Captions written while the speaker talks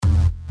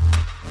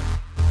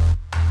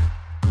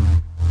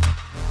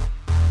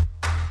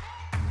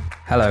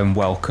Hello and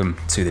welcome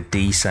to the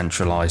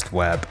Decentralized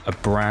Web, a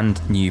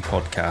brand new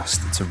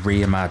podcast to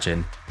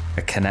reimagine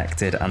a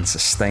connected and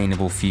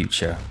sustainable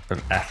future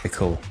of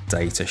ethical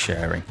data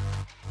sharing.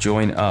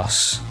 Join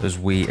us as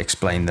we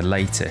explain the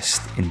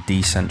latest in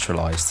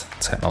decentralized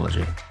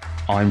technology.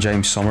 I'm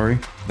James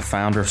Somaru, the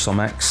founder of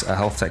Somex, a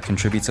health tech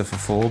contributor for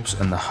Forbes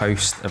and the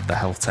host of the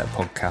Health Tech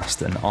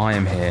Podcast, and I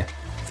am here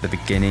for the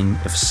beginning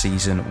of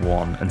season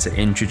 1 and to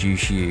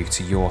introduce you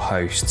to your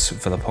hosts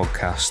for the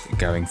podcast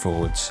going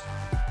forwards.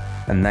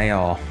 And they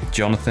are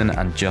Jonathan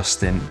and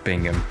Justin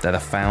Bingham. They're the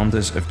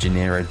founders of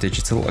Janeiro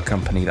Digital, a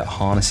company that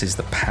harnesses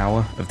the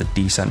power of the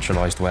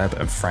decentralized web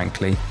and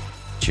frankly,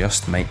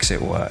 just makes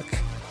it work.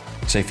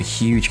 So for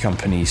huge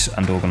companies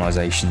and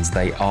organizations,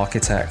 they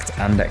architect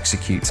and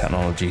execute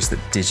technologies that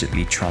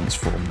digitally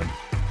transform them.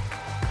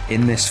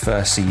 In this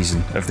first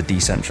season of the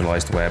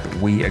decentralized web,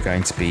 we are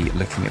going to be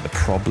looking at the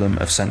problem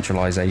of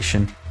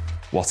centralization,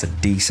 what a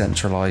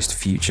decentralized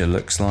future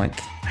looks like,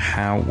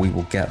 how we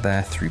will get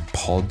there through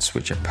pods,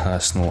 which are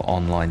personal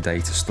online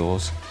data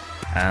stores,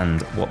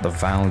 and what the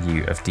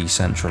value of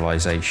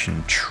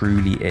decentralization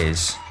truly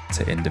is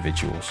to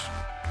individuals.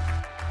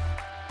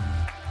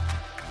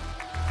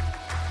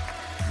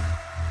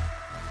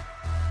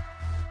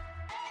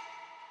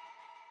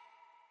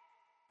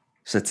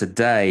 So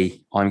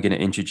today, I'm going to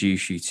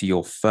introduce you to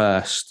your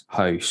first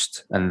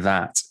host, and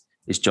that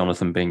is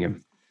Jonathan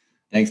Bingham.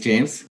 Thanks,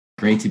 James.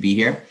 Great to be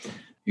here.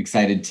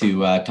 Excited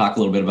to talk a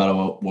little bit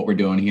about what we're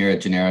doing here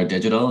at Janeiro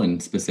Digital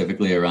and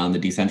specifically around the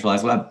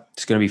decentralized web.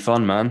 It's going to be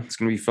fun, man. It's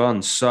going to be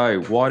fun.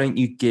 So why don't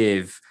you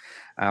give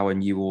our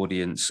new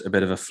audience a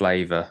bit of a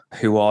flavor?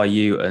 Who are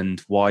you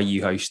and why are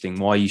you hosting?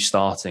 Why are you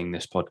starting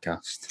this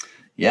podcast?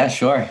 Yeah,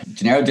 sure.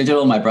 Janeiro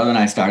Digital, my brother and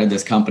I started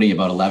this company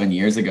about 11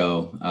 years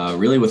ago,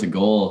 really with a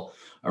goal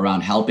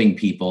around helping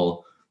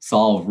people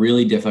solve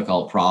really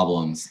difficult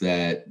problems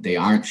that they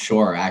aren't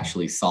sure are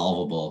actually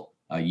solvable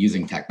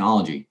using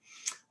technology.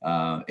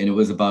 And it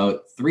was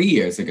about 3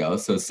 years ago,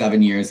 so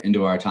 7 years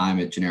into our time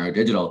at Janeiro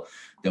Digital,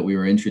 that we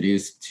were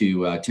introduced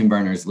to Tim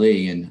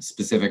Berners-Lee and a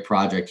specific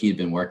project he had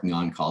been working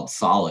on called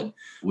Solid,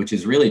 which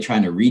is really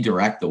trying to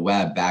redirect the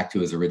web back to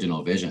his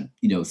original vision.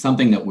 You know,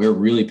 something that we're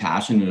really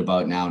passionate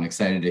about now and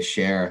excited to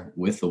share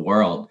with the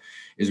world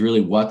is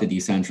really what the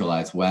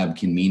decentralized web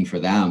can mean for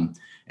them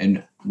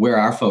and where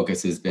our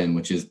focus has been,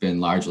 which has been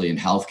largely in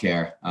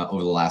healthcare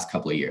over the last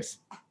couple of years.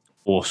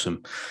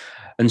 Awesome.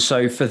 And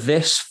so for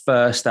this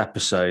first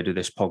episode of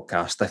this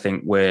podcast, I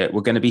think we're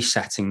going to be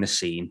setting the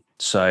scene.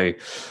 So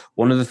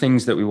one of the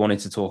things that we wanted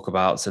to talk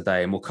about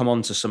today, and we'll come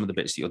on to some of the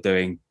bits that you're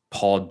doing,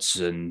 pods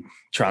and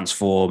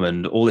transform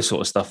and all this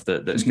sort of stuff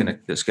that's going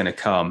to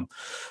come.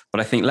 But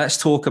I think let's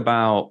talk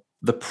about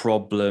the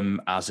problem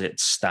as it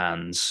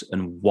stands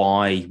and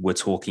why we're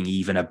talking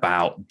even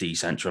about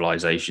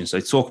decentralization. So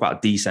to talk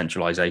about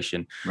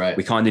decentralization, right,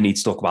 we kind of need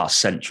to talk about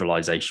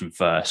centralization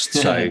first.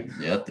 So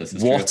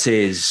what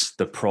is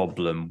the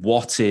problem?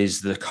 What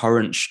is the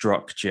current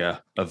structure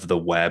of the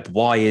web?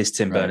 Why is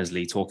Tim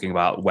Berners-Lee talking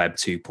about Web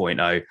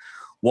 2.0?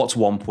 What's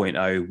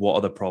 1.0? What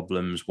are the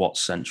problems?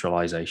 What's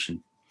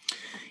centralization?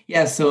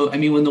 Yeah, so I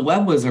mean, when the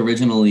web was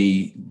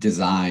originally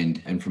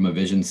designed and from a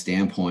vision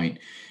standpoint,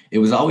 it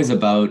was always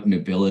about an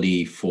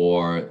ability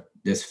for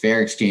this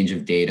fair exchange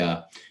of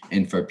data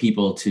and for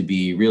people to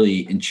be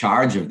really in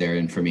charge of their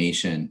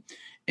information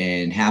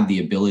and have the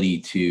ability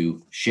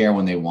to share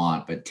when they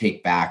want, but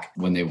take back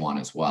when they want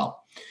as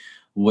well.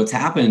 What's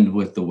happened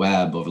with the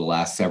web over the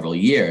last several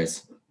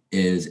years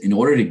is in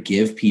order to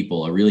give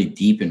people a really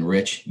deep and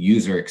rich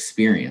user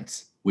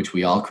experience, which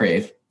we all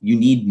crave, you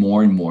need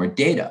more and more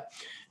data.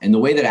 And the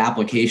way that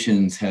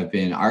applications have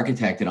been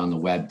architected on the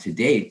web to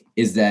date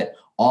is that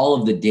all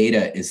of the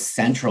data is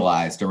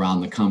centralized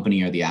around the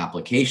company or the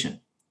application.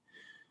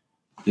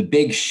 The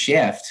big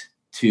shift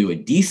to a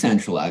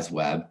decentralized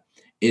web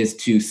is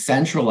to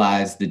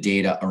centralize the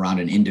data around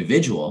an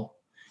individual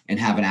and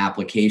have an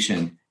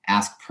application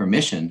ask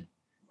permission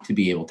to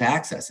be able to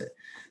access it.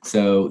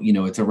 So, you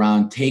know, it's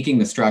around taking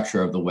the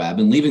structure of the web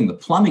and leaving the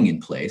plumbing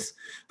in place,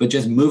 but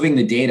just moving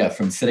the data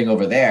from sitting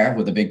over there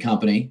with a big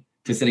company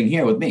to sitting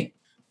here with me.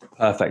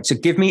 Perfect. So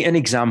give me an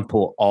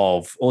example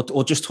of,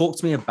 or just talk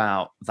to me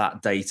about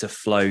that data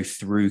flow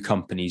through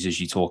companies as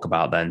you talk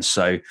about then.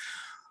 So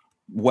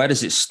where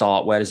does it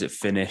start? Where does it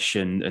finish?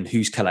 And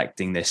who's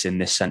collecting this in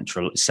this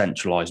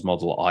centralized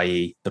model,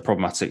 i.e. the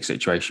problematic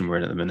situation we're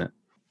in at the minute?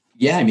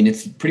 Yeah, I mean,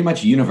 it's pretty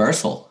much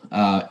universal.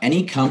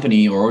 Any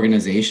company or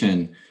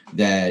organization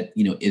that,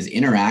 you know, is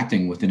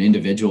interacting with an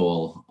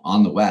individual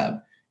on the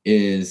web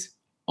is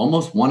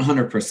almost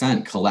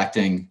 100%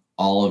 collecting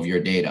all of your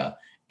data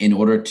in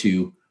order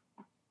to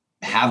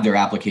have their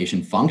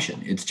application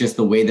function. It's just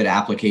the way that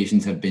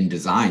applications have been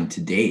designed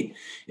to date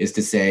is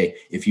to say,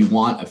 if you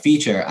want a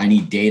feature, I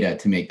need data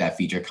to make that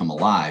feature come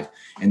alive.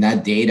 And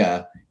that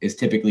data is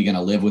typically going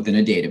to live within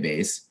a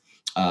database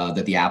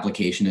that the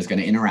application is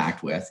going to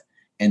interact with.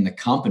 And the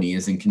company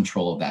is in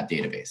control of that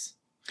database.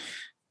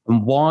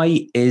 And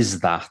why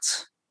is that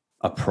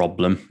a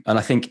problem. And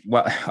I think,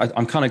 well,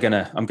 I'm going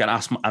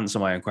to answer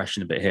my own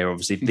question a bit here.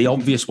 Obviously, the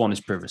obvious one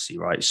is privacy,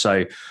 right?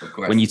 So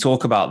when you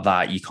talk about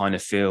that, you kind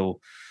of feel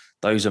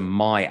those are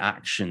my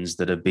actions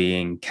that are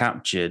being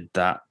captured,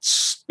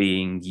 that's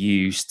being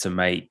used to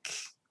make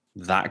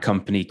that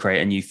company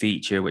create a new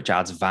feature which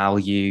adds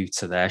value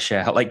to their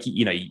share. Like,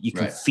 you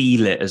can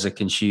feel it as a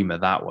consumer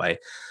that way.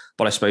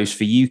 But I suppose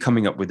for you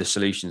coming up with the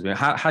solutions,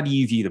 how do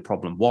you view the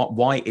problem?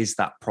 Why is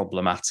that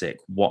problematic?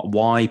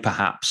 Why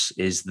perhaps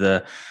is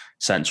the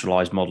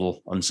centralized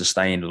model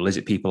unsustainable? Is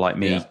it people like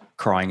me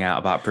crying out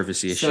about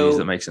privacy issues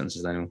that makes it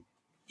unsustainable?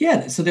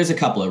 Yeah, so there's a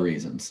couple of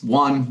reasons.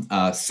 One,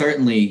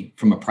 certainly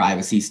from a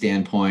privacy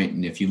standpoint,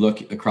 and if you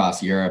look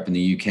across Europe and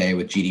the UK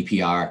with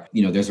GDPR,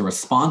 there's a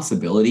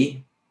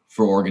responsibility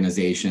for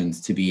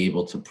organizations to be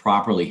able to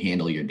properly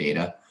handle your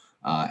data.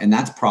 And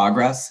that's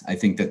progress. I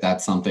think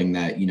that's something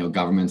that,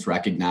 governments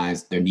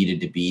recognized there needed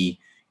to be,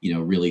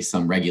 really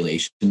some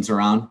regulations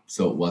around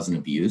so it wasn't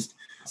abused.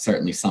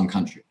 Certainly some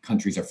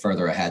countries are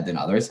further ahead than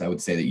others. I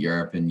would say that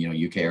Europe and,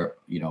 UK are,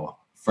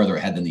 further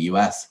ahead than the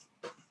US,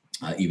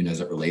 even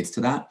as it relates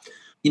to that.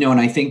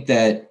 And I think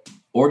that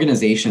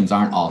organizations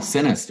aren't all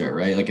sinister,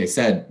 right? Like I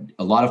said,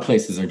 a lot of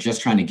places are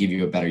just trying to give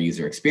you a better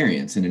user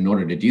experience. And in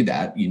order to do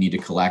that, you need to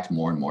collect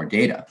more and more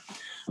data.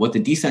 What the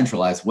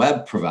decentralized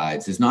web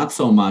provides is not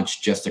so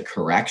much just a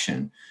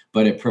correction,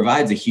 but it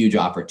provides a huge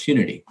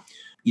opportunity.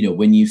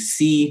 When you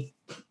see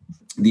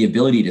the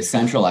ability to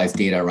centralize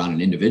data around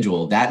an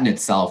individual, that in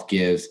itself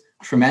gives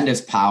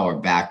tremendous power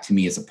back to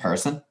me as a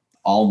person.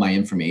 All my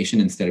information,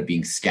 instead of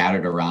being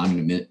scattered around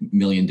in a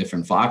million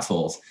different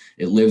foxholes,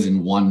 it lives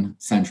in one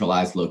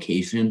centralized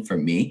location for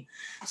me.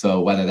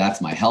 So whether that's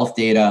my health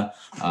data,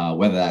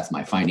 whether that's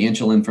my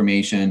financial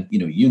information,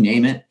 you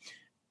name it,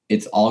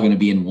 it's all going to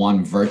be in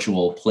one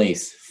virtual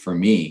place for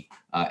me.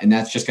 And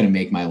that's just going to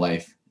make my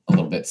life a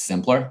little bit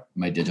simpler,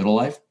 my digital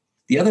life.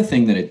 The other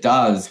thing that it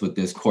does with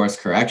this course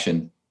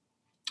correction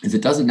is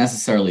it doesn't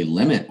necessarily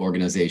limit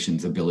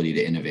organizations' ability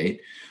to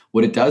innovate.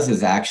 What it does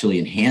is actually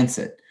enhance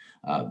it.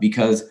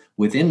 Because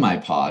within my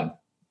pod,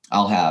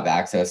 I'll have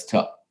access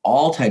to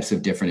all types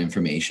of different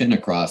information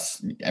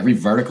across every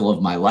vertical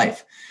of my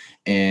life.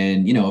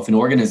 And, if an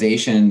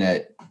organization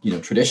that,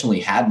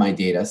 traditionally had my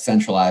data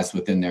centralized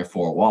within their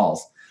four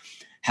walls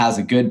has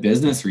a good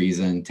business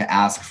reason to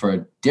ask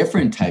for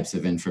different types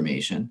of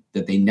information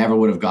that they never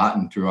would have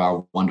gotten through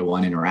our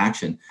one-to-one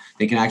interaction,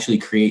 they can actually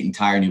create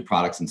entire new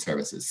products and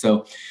services.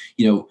 So,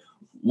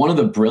 one of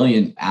the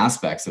brilliant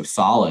aspects of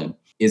Solid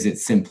is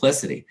its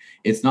simplicity.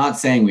 It's not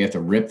saying we have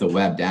to rip the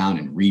web down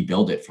and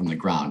rebuild it from the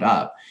ground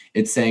up.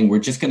 It's saying we're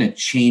just going to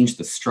change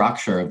the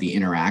structure of the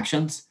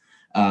interactions.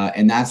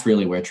 And that's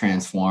really where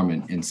Transform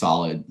and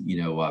Solid,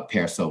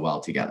 pair so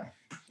well together.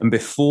 And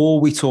before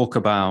we talk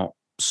about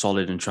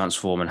Solid and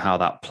Transform and how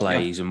that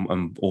plays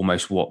and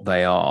almost what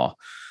they are,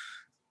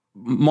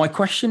 my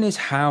question is,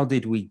 how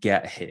did we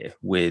get here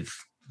with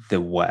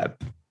the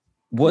web?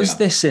 Was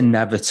this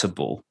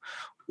inevitable,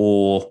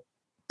 or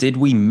did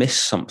we miss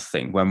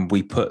something when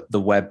we put the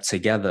web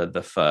together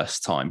the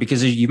first time?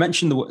 Because as you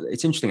mentioned,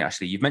 it's interesting,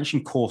 actually, you've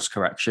mentioned course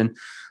correction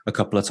a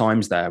couple of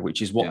times there,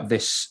 which is what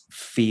this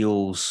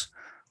feels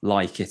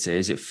like it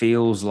is. It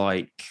feels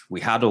like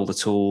we had all the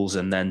tools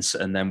and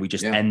then we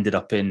just ended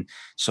up in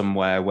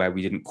somewhere where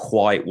we didn't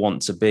quite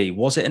want to be.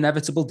 Was it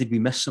inevitable? Did we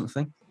miss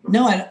something?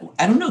 No,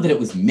 I don't know that it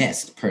was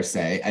missed per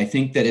se. I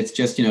think that it's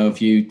just,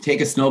 if you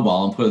take a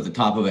snowball and put it at the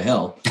top of a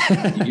hill,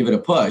 you give it a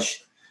push,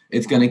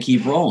 it's going to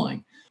keep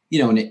rolling.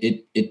 And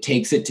it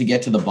takes it to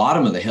get to the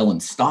bottom of the hill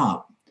and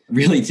stop,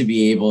 really, to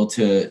be able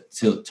to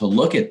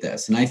look at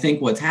this. And I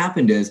think what's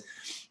happened is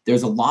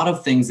there's a lot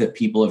of things that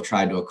people have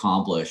tried to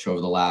accomplish over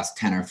the last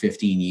 10 or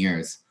 15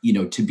 years,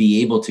 to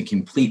be able to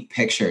complete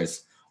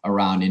pictures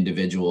around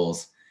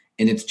individuals.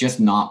 And it's just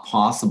not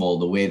possible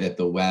the way that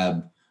the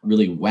web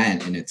really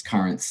went in its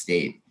current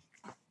state,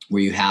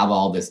 where you have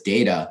all this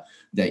data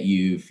that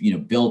you've,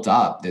 built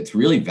up that's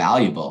really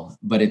valuable,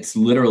 but it's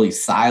literally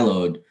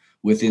siloed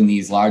within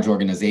these large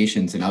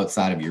organizations and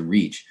outside of your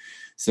reach.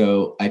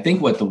 So I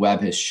think what the web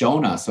has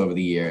shown us over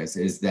the years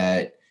is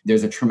that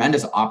there's a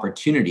tremendous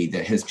opportunity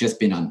that has just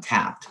been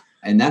untapped.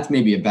 And that's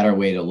maybe a better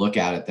way to look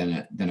at it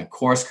than a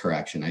course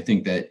correction. I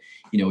think that,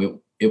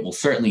 it will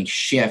certainly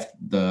shift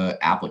the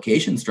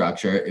application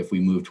structure if we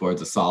move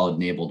towards a solid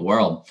enabled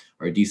world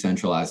or a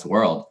decentralized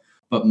world.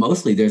 But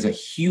mostly there's a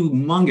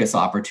humongous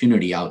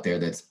opportunity out there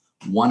that's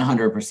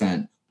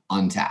 100%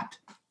 untapped.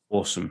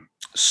 Awesome.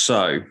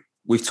 So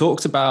we've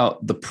talked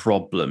about the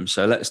problem.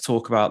 So let's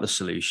talk about the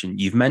solution.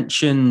 You've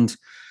mentioned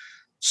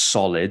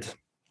Solid.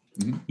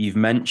 Mm-hmm. You've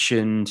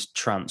mentioned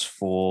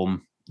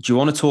Transform. Do you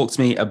want to talk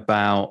to me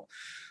about,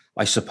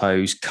 I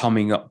suppose,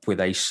 coming up with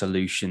a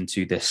solution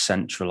to this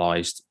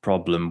centralized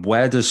problem?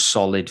 Where does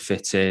Solid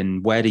fit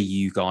in? Where do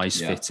you guys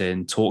fit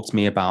in? Talk to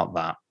me about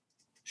that.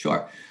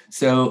 Sure.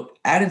 So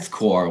at its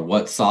core,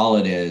 what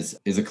Solid is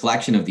a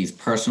collection of these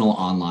personal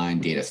online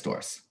data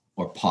stores,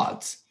 or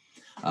pods.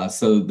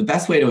 So the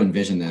best way to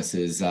envision this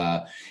is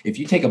if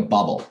you take a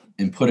bubble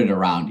and put it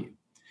around you,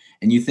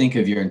 and you think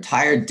of your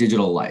entire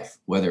digital life,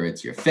 whether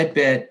it's your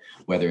Fitbit,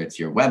 whether it's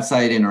your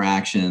website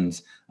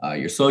interactions,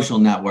 your social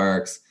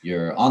networks,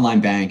 your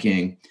online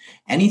banking,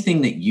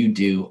 anything that you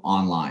do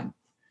online,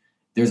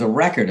 there's a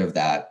record of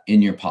that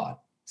in your pod.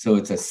 So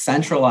it's a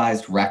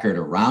centralized record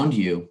around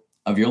you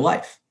of your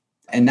life.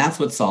 And that's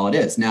what Solid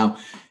is. Now,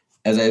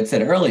 as I had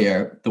said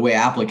earlier, the way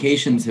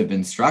applications have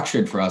been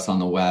structured for us on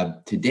the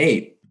web to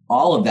date,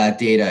 all of that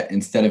data,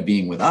 instead of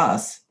being with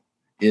us,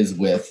 is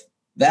with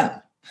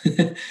them.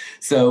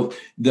 So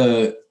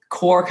the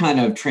core kind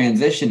of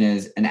transition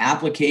is an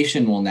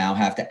application will now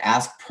have to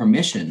ask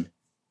permission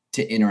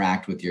to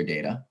interact with your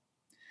data.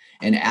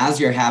 And as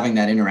you're having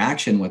that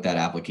interaction with that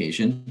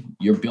application,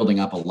 you're building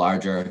up a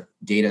larger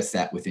data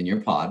set within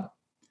your pod.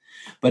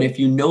 But if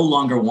you no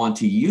longer want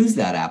to use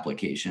that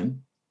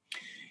application,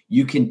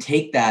 you can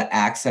take that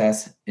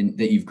access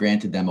that you've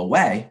granted them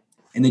away,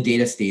 and the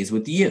data stays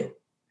with you.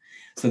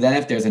 So then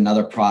if there's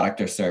another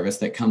product or service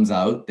that comes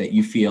out that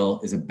you feel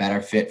is a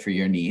better fit for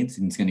your needs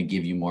and it's going to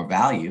give you more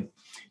value,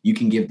 you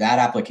can give that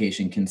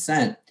application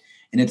consent,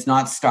 and it's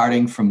not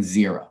starting from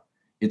zero.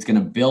 It's going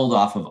to build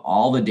off of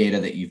all the data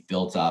that you've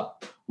built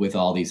up with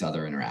all these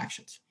other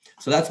interactions.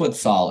 So that's what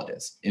Solid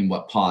is and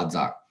what pods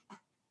are.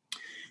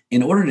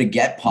 In order to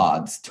get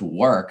pods to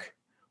work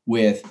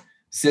with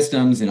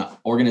systems and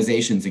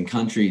organizations and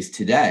countries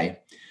today,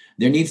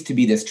 there needs to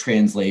be this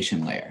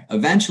translation layer.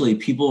 Eventually,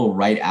 people will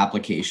write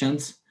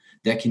applications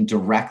that can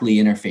directly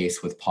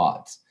interface with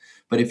pods.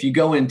 But if you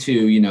go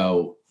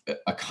into,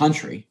 a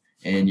country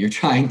and you're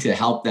trying to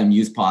help them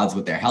use pods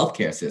with their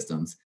healthcare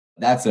systems,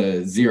 that's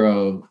a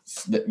zero,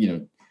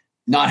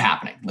 not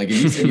happening. Like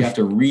if you said you have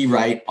to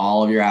rewrite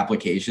all of your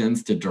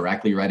applications to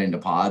directly write into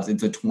pods,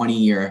 it's a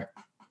 20-year,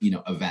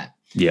 event.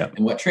 Yeah.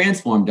 And what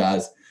Transform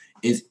does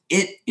is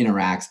it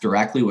interacts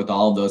directly with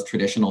all of those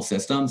traditional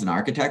systems and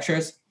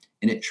architectures,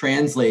 and it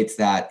translates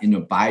that in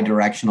a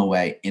bi-directional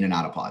way in and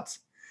out of pods.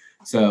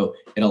 So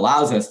it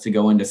allows us to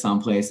go into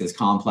some place as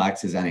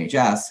complex as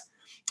NHS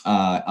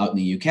out in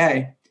the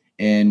UK,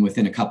 and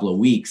within a couple of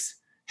weeks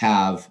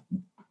have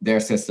their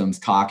systems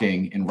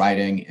talking and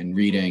writing and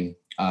reading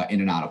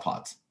in and out of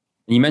pods.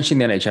 You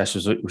mentioned the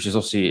NHS, which is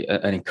obviously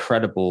an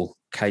incredible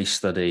case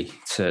study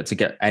to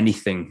get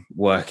anything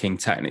working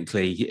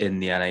technically in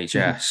the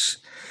NHS,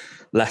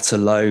 let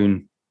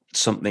alone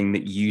something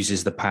that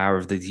uses the power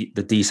of the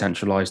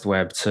decentralized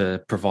web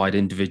to provide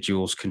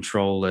individuals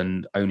control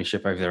and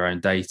ownership over their own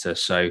data.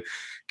 So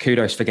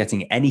kudos for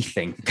getting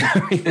anything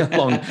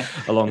going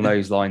along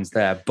those lines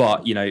there.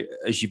 But,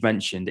 as you've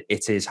mentioned,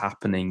 it is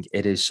happening.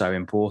 It is so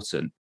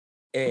important.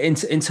 In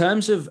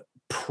terms of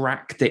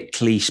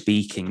practically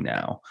speaking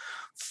now,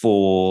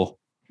 for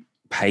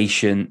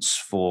patients,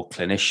 for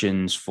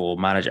clinicians, for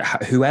manager,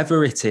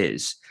 whoever it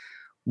is,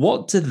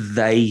 what do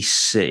they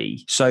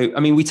see? So,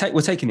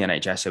 we're taking the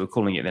NHS, so we're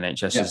calling it the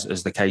NHS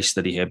as the case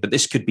study here, but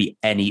this could be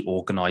any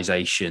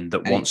organization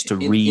that wants to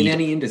read in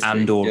any industry,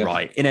 and or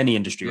write, in any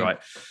industry, right?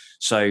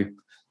 So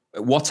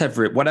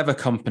whatever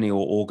company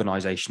or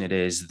organization it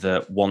is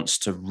that wants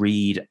to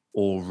read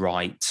or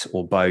write,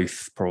 or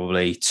both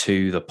probably,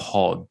 to the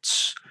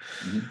pods,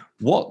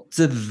 what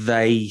do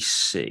they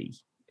see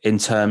in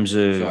terms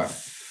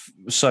of...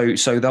 So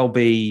there'll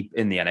be,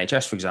 in the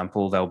NHS, for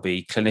example, there'll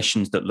be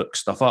clinicians that look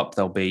stuff up.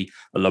 There'll be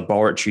a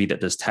laboratory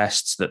that does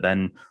tests that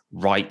then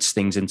writes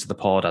things into the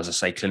pod. As I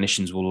say,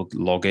 clinicians will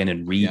log in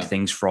and read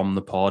things from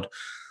the pod.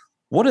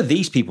 What are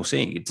these people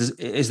seeing?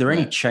 Is there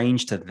any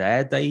change to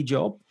their day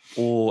job,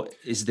 or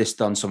is this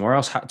done somewhere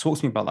else? Talk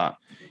to me about that.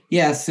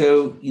 Yeah.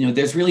 So,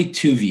 there's really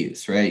two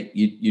views, right?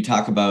 You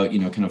talk about,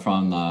 kind of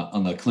from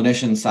on the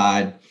clinician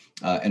side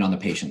and on the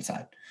patient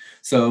side.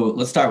 So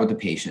let's start with the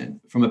patient.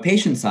 From a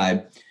patient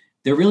side,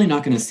 they're really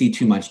not going to see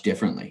too much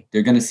differently.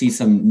 They're going to see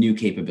some new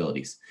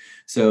capabilities.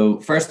 So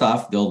first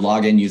off, they'll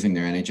log in using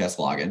their NHS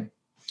login,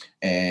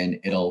 and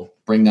it'll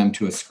bring them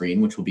to a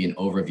screen, which will be an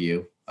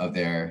overview of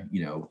their,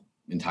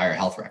 entire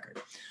health record.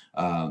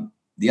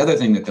 The other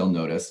thing that they'll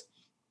notice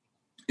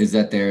is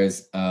that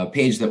there's a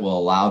page that will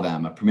allow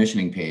them, a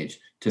permissioning page,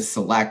 to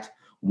select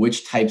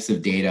which types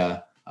of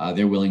data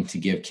they're willing to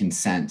give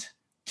consent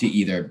to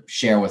either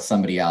share with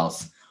somebody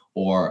else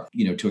or,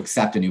 to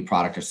accept a new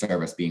product or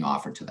service being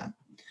offered to them.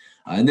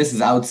 And this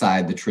is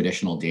outside the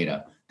traditional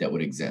data that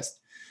would exist.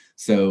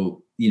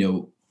 So,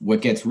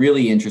 what gets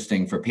really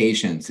interesting for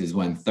patients is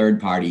when third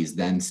parties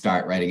then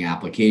start writing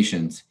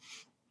applications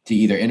to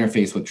either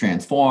interface with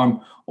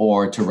Transform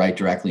or to write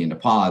directly into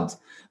pods.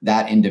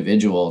 That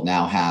individual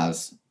now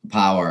has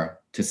power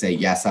to say,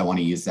 yes, I want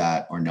to use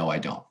that, or no, I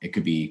don't. It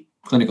could be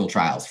clinical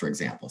trials, for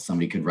example.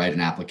 Somebody could write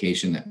an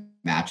application that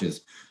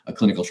matches a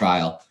clinical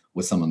trial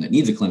with someone that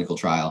needs a clinical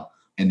trial,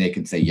 and they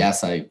could say,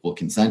 yes, I will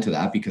consent to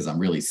that because I'm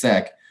really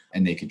sick.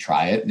 And they could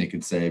try it, and they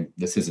could say,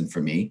 this isn't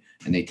for me.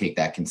 And they take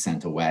that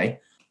consent away.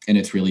 And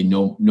it's really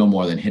no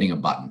more than hitting a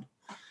button.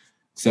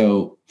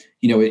 So,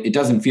 it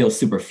doesn't feel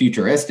super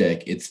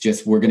futuristic. It's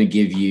just, we're going to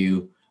give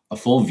you a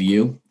full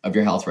view of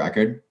your health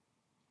record.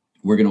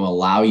 We're going to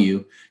allow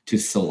you to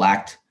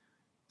select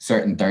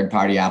certain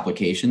third-party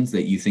applications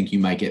that you think you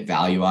might get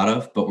value out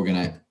of, but we're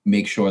going to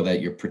make sure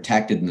that you're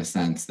protected in the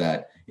sense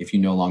that if you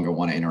no longer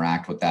want to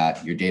interact with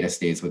that, your data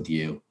stays with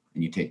you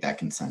and you take that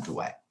consent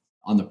away.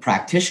 On the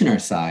practitioner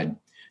side,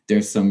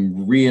 there's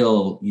some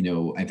real,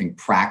 I think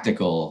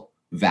practical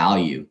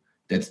value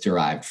that's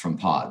derived from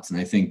pods. And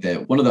I think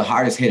that one of the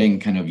hardest hitting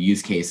kind of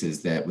use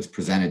cases that was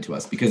presented to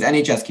us, because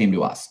NHS came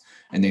to us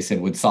and they said,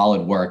 would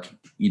Solid work,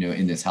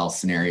 in this health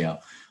scenario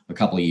a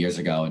couple of years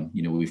ago? And,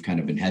 we've kind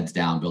of been heads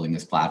down building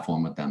this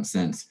platform with them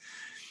since.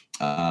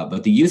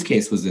 But the use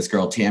case was this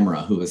girl,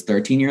 Tamara, who was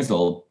 13 years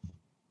old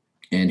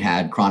and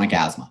had chronic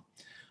asthma.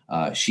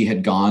 She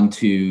had gone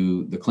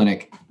to the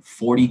clinic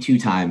 42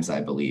 times,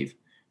 I believe,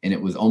 and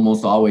it was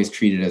almost always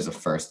treated as a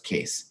first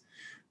case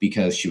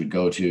because she would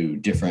go to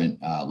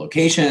different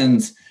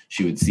locations.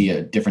 She would see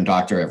a different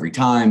doctor every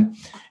time.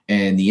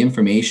 And the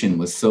information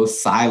was so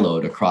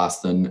siloed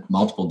across the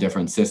multiple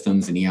different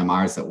systems and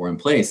EMRs that were in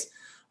place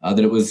that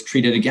it was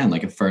treated again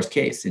like a first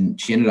case. And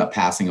she ended up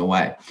passing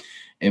away.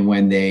 And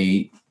when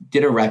they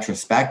did a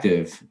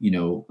retrospective,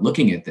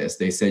 looking at this,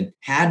 they said,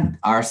 had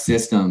our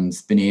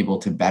systems been able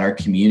to better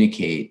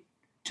communicate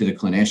to the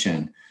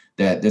clinician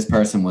that this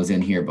person was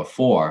in here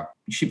before,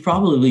 she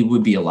probably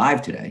would be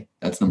alive today.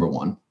 That's number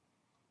one.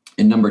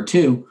 And number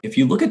two, if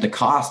you look at the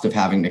cost of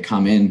having to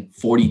come in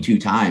 42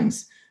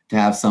 times to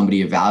have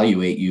somebody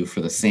evaluate you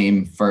for the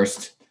same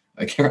first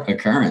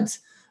occurrence,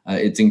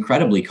 it's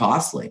incredibly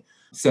costly.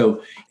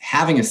 So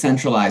having a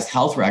centralized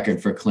health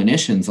record for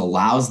clinicians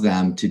allows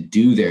them to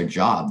do their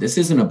job. This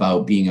isn't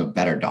about being a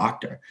better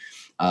doctor.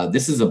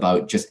 This is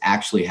about just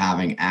actually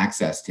having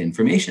access to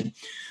information.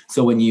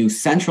 So when you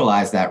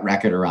centralize that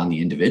record around the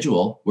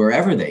individual,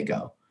 wherever they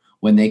go,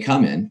 when they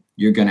come in,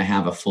 you're going to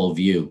have a full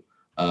view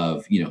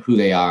of who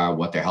they are,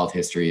 what their health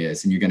history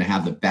is, and you're going to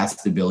have the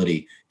best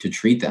ability to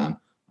treat them.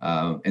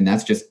 And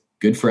that's just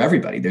good for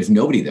everybody. There's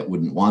nobody that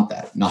wouldn't want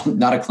that, not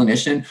a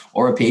clinician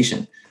or a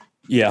patient.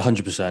 Yeah,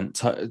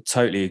 100%.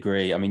 Totally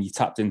agree. I mean, you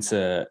tapped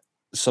into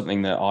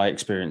something that I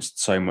experienced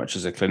so much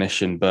as a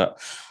clinician,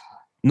 but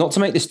not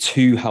to make this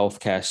too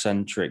healthcare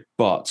centric,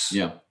 but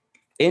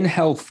in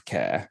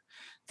healthcare,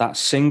 that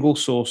single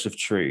source of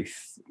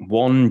truth,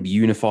 one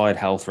unified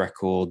health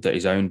record that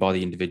is owned by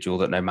the individual,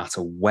 that no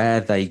matter where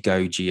they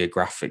go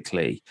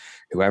geographically,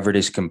 whoever it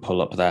is can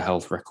pull up their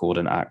health record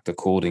and act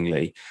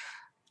accordingly,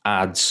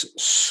 adds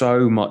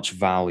so much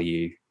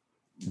value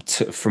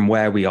from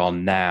where we are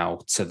now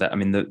to that. I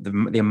mean,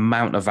 the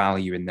amount of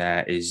value in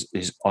there is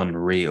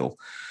unreal.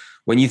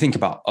 When you think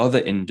about other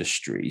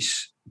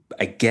industries,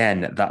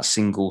 again, that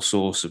single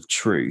source of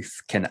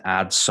truth can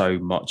add so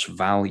much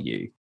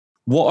value.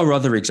 What are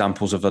other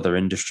examples of other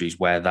industries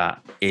where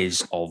that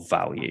is of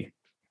value?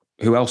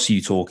 Who else are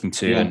you talking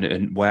to,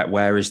 and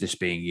where is this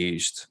being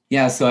used?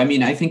 Yeah, so I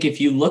mean, I think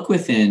if you look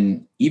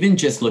within, even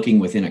just looking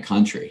within a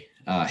country,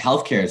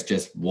 healthcare is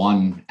just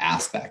one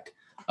aspect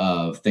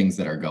of things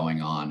that are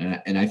going on.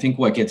 And I think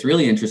what gets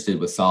really interested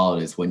with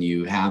Solid is when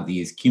you have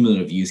these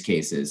cumulative use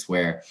cases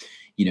where,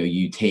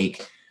 you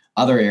take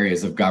other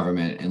areas of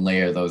government and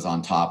layer those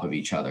on top of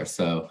each other.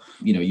 So,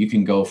 you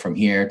can go from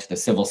here to the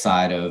civil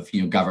side of,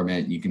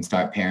 government, you can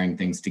start pairing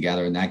things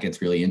together, and that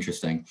gets really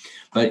interesting.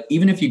 But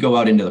even if you go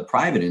out into the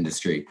private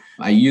industry,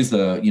 I use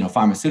the,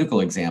 pharmaceutical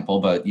example,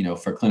 but,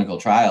 for clinical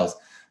trials,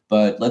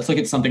 but let's look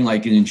at something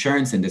like an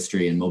insurance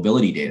industry and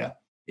mobility data.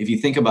 If you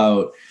think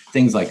about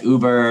things like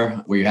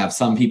Uber, where you have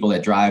some people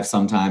that drive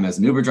sometime as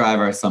an Uber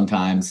driver,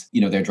 sometimes,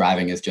 they're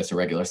driving as just a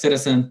regular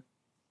citizen.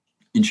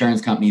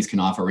 Insurance companies can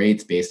offer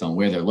rates based on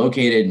where they're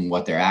located and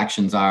what their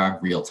actions are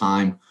real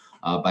time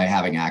by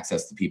having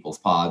access to people's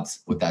pods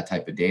with that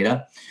type of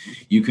data.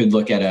 You could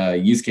look at a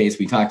use case.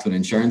 We talked to an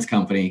insurance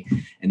company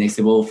and they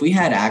said, well, if we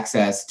had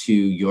access to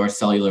your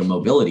cellular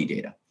mobility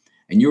data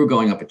and you were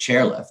going up a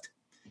chairlift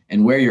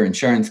and we're your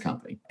insurance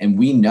company, and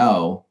we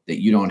know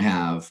that you don't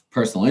have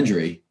personal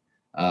injury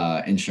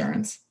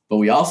insurance, but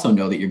we also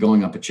know that you're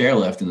going up a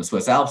chairlift in the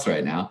Swiss Alps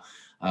right now,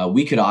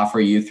 we could offer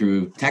you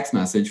through text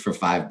message for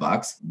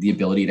 $5 the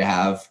ability to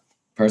have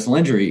personal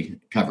injury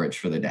coverage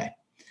for the day.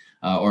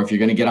 Or if you're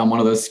going to get on one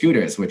of those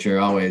scooters, which are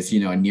always,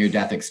 a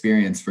near-death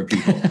experience for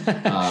people,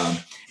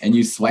 and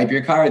you swipe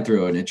your card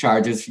through and it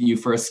charges you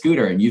for a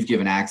scooter, and you've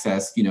given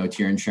access, to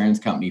your insurance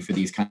company for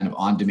these kind of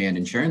on-demand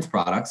insurance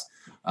products,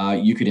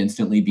 you could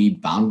instantly be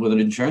bound with an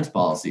insurance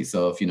policy.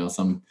 So if,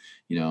 some,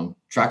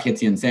 truck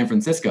hits you in San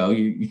Francisco,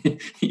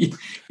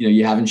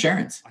 you have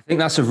insurance. I think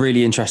that's a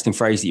really interesting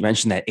phrase that you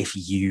mentioned there. If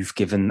you've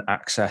given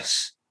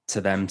access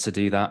to them to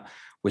do that,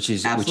 which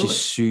is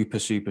super,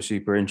 super,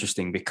 super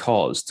interesting,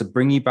 because to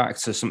bring you back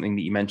to something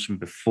that you mentioned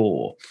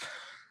before.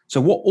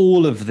 So what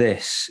all of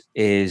this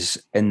is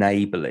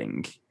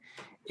enabling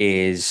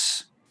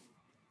is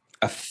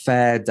a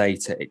fair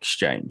data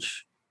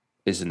exchange,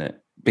 isn't it?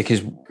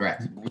 Because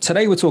Correct.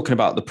 Today we're talking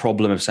about the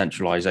problem of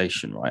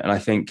centralization, right? And I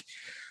think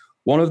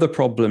one of the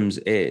problems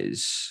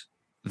is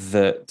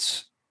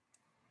that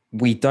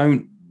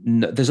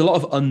there's a lot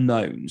of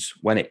unknowns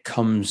when it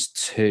comes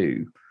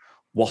to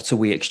what are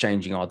we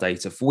exchanging our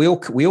data for?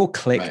 We all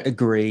click Right.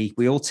 agree.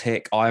 We all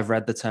tick, I've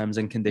read the terms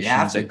and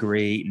conditions,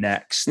 agree,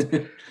 next.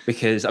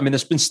 Because, I mean,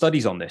 there's been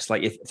studies on this.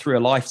 Like, if through a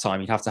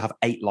lifetime, you'd have to have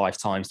 8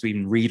 lifetimes to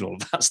even read all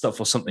of that stuff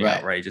or something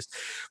outrageous.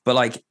 But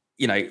like,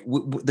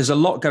 there's a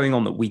lot going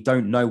on that we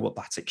don't know what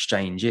that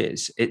exchange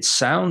is. It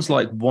sounds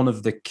like one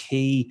of the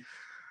key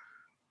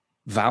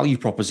value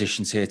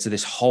propositions here to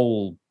this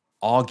whole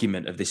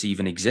argument of this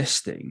even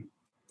existing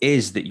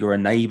is that you're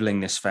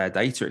enabling this fair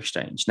data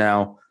exchange.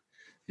 Now,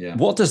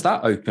 what does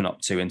that open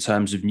up to in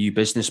terms of new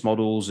business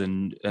models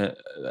and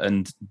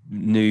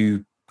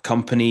new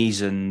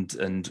companies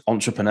and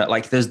entrepreneur?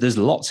 Like, there's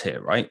lots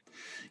here, right?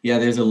 Yeah,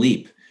 there's a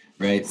leap,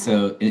 right?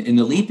 So, and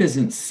the leap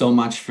isn't so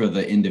much for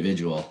the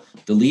individual.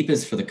 The leap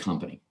is for the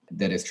company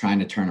that is trying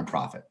to turn a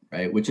profit,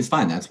 right? Which is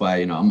fine. That's why,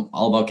 I'm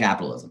all about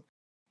capitalism.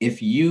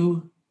 If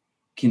you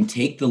can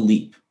take the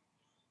leap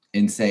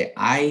and say,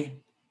 I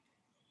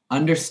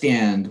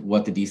understand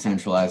what the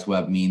decentralized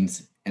web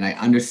means, and I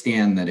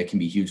understand that it can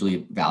be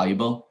hugely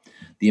valuable,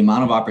 the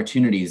amount of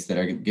opportunities that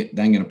are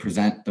then going to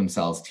present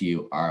themselves to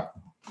you are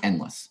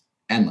endless.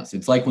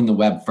 It's like when the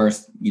web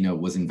first,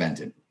 was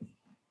invented.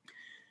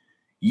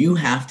 You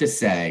have to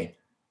say,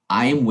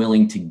 I am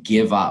willing to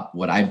give up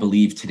what I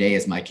believe today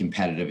is my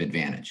competitive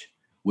advantage,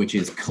 which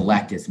is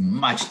collect as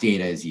much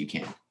data as you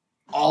can.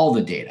 All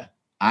the data.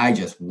 I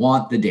just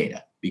want the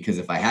data, because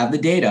if I have the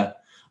data,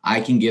 I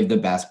can give the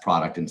best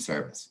product and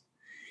service.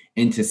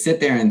 And to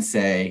sit there and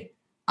say,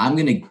 I'm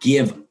going to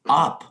give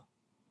up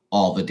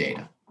all the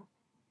data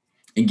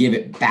and give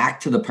it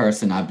back to the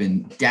person I've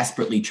been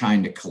desperately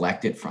trying to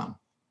collect it from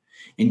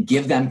and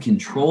give them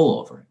control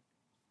over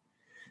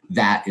it,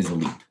 that is a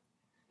leap.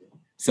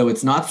 So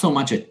it's not so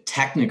much a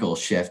technical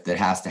shift that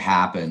has to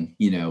happen,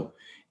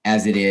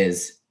 as it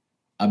is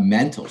a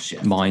mental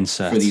shift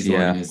mindset for these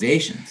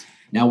organizations.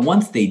 Now,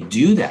 once they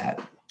do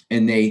that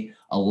and they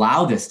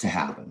allow this to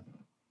happen,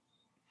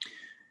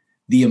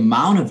 the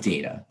amount of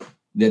data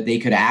that they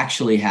could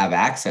actually have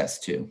access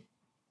to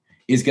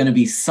is going to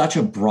be such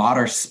a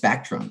broader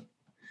spectrum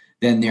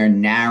than their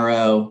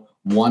narrow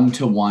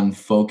one-to-one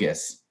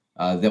focus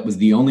that was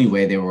the only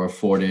way they were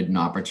afforded an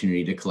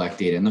opportunity to collect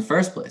data in the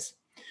first place.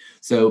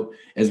 So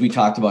as we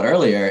talked about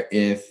earlier,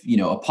 if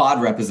a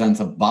pod represents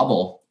a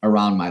bubble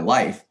around my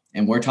life,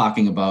 and we're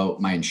talking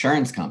about my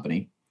insurance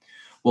company,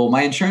 well,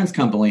 my insurance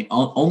company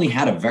only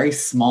had a very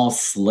small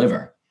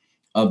sliver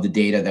of the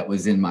data that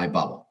was in my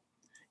bubble.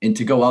 And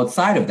to go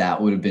outside of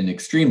that would have been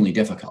extremely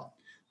difficult.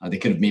 They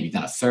could have maybe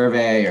done a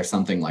survey or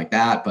something like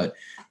that, but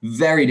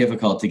very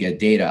difficult to get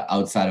data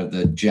outside of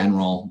the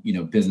general,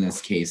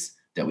 business case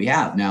that we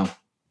have. Now,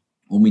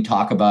 when we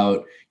talk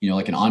about,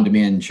 like an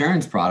on-demand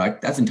insurance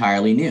product, that's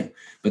entirely new.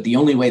 But the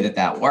only way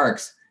that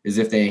works is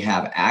if they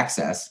have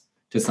access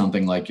to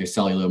something like your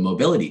cellular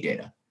mobility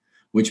data,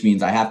 which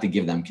means I have to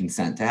give them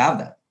consent to have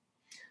that.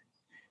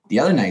 The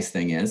other nice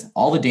thing is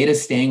all the data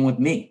is staying with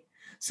me.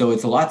 So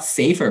it's a lot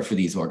safer for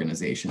these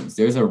organizations.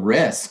 There's a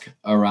risk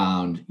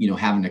around,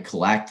 having to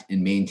collect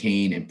and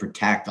maintain and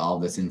protect all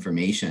this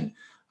information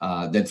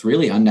that's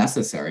really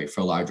unnecessary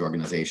for large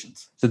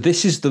organizations.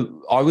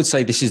 So I would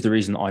say this is the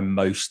reason I'm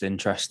most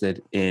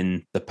interested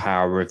in the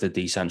power of the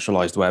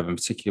decentralized web, and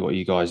particularly what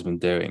you guys have been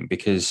doing,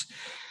 because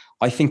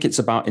I think it's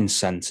about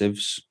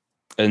incentives.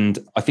 And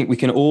I think we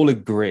can all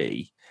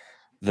agree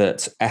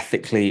that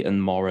ethically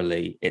and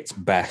morally, it's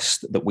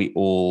best that we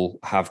all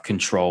have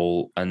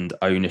control and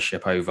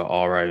ownership over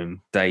our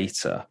own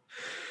data.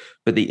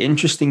 But the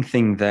interesting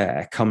thing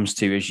there comes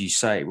to, as you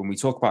say, when we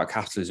talk about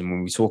capitalism,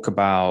 when we talk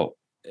about,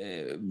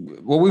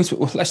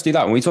 let's do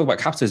that. When we talk about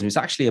capitalism, it's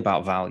actually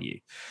about value.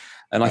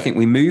 And I think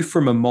we move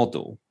from a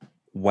model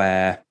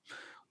where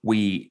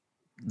the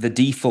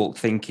default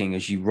thinking,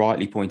 as you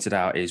rightly pointed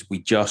out, is we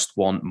just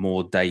want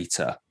more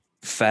data.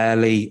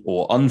 Fairly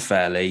or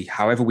unfairly,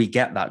 however we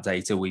get that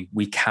data,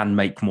 we can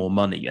make more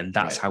money, and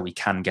that's how we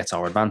can get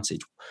our advantage.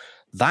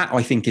 That,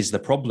 I think, is the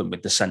problem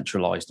with the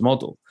centralized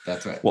model.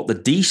 That's right. What the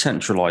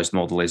decentralized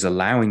model is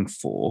allowing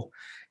for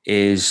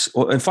is,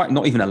 or in fact,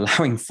 not even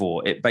allowing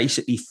for, it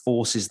basically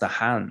forces the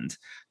hand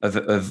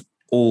of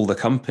all the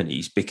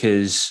companies,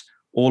 because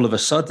all of a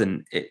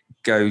sudden it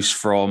goes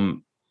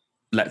from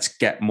let's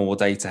get more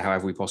data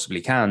however we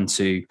possibly can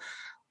to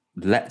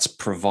let's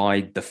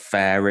provide the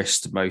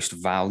fairest, most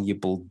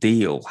valuable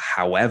deal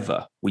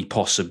however we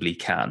possibly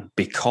can,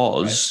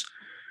 because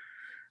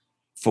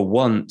for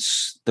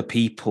once, the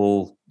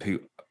people who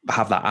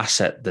have that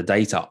asset, the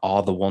data,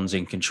 are the ones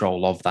in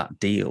control of that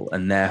deal.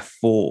 And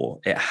therefore,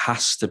 it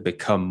has to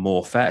become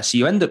more fair. So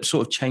you end up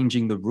sort of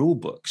changing the rule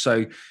book.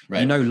 So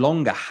you no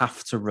longer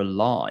have to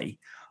rely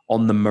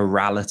on the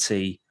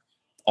morality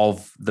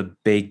of the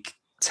big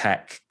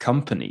tech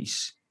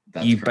companies.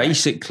 You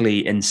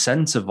basically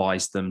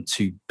incentivize them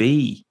to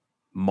be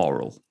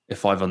moral,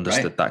 if I've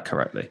understood that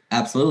correctly.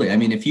 Absolutely. I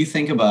mean, if you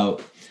think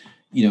about,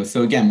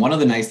 so again, one of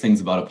the nice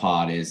things about a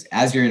pod is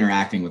as you're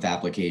interacting with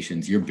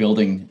applications, you're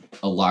building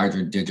a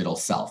larger digital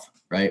self,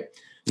 right?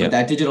 But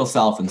that digital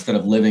self, instead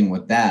of living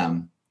with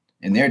them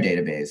in their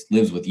database,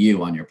 lives with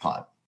you on your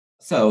pod.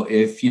 So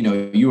if,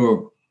 you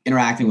were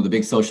interacting with a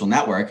big social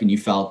network and you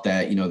felt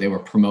that, they were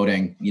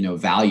promoting,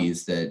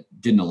 values that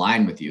didn't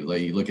align with you.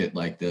 Like you look at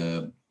like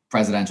the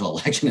presidential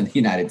election in the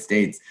United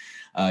States,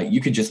 you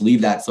could just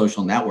leave that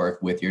social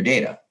network with your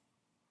data.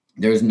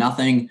 There's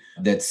nothing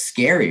that's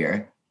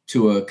scarier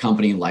to a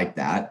company like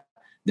that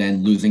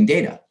than losing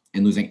data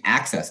and losing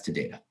access to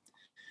data.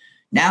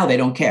 Now they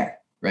don't care,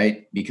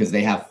 right? Because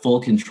they have full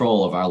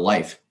control of our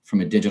life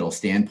from a digital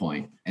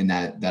standpoint and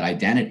that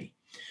identity.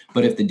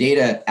 But if the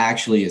data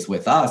actually is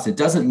with us, it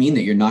doesn't mean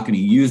that you're not going to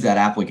use that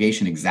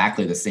application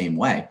exactly the same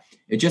way.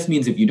 It just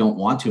means if you don't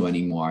want to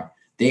anymore,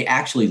 they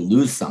actually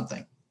lose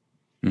something,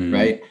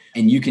 right?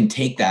 And you can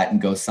take that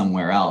and go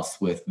somewhere else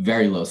with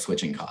very low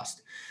switching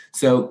cost.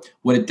 So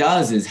what it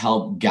does is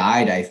help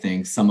guide, I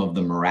think, some of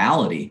the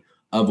morality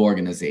of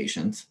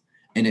organizations.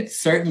 And it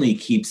certainly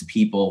keeps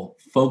people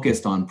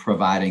focused on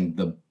providing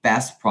the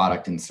best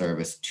product and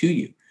service to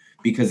you.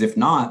 Because if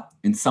not,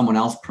 and someone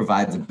else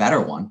provides a better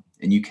one,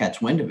 and you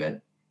catch wind of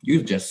it,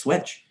 you just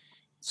switch.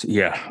 So,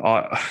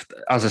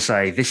 as I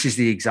say, this is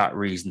the exact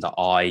reason that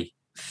I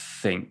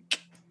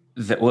think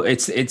that, well,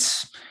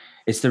 it's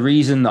the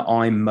reason that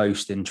I'm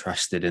most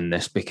interested in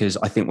this, because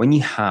I think when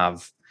you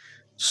have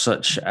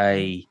such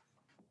a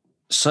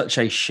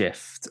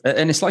shift,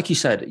 and it's like you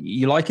said,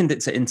 you likened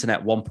it to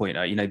Internet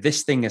 1.0,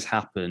 this thing has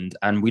happened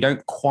and we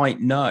don't quite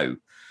know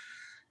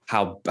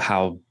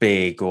how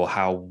big or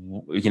how,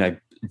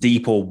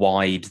 deep or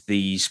wide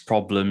these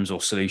problems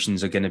or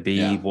solutions are going to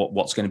be,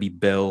 what's going to be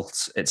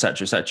built, et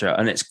cetera,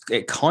 and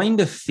it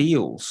kind of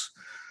feels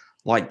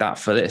like that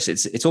for this.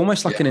 It's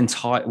almost like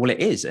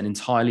it is an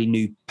entirely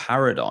new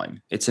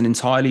paradigm. It's an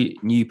entirely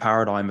new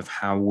paradigm of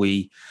how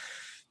we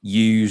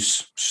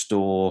use,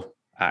 store,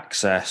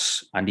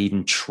 access, and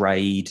even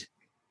trade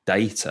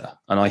data.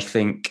 And I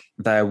think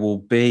there will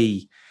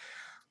be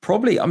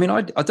probably, I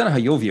don't know how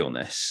your view on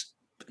this,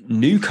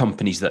 new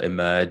companies that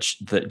emerge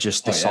that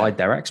just decide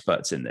they're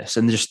experts in this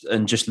and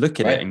just look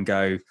at it and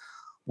go,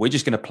 we're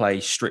just going to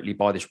play strictly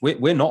by this.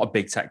 We're not a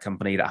big tech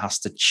company that has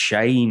to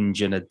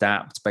change and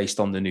adapt based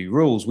on the new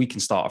rules. We can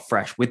start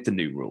afresh with the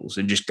new rules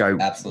and just go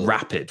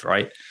rapid,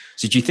 right?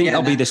 So do you think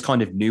there'll be this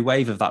kind of new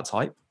wave of that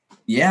type?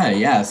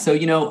 Yeah. So,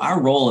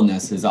 our role in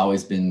this has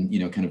always been,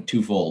 kind of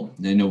twofold.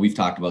 And I know we've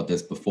talked about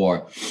this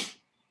before.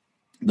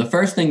 The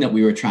first thing that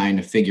we were trying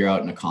to figure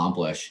out and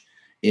accomplish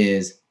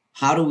is,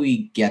 how do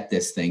we get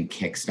this thing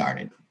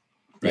kickstarted,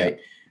 right?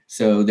 Yeah.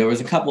 So there was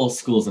a couple of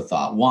schools of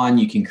thought. One,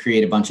 you can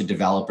create a bunch of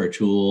developer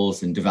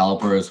tools and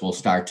developers will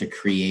start to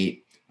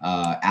create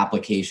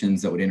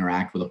applications that would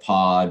interact with a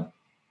pod.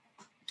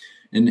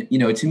 And,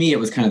 to me, it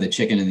was kind of the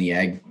chicken and the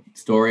egg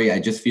story. I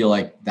just feel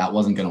like that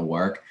wasn't going to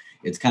work.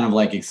 It's kind of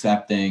like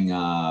accepting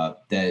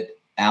that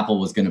Apple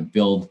was going to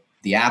build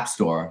the App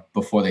Store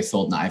before they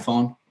sold an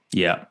iPhone.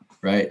 Yeah.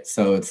 Right.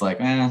 So it's like,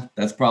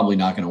 that's probably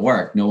not going to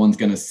work. No one's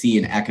going to see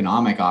an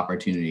economic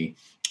opportunity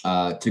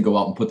to go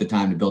out and put the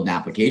time to build an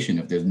application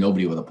if there's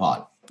nobody with a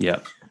pod. Yeah.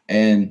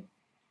 And,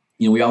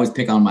 we always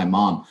pick on my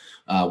mom.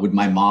 Would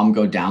my mom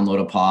go download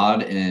a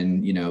pod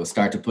and,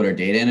 start to put her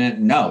data in it?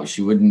 No,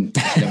 she wouldn't.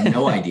 She'd have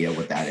no idea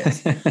what that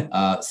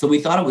is. So we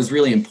thought it was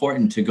really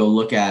important to go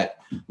look at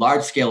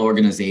large scale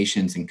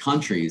organizations and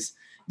countries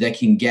that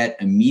can get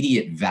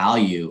immediate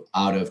value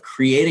out of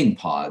creating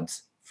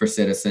pods for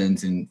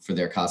citizens and for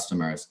their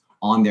customers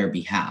on their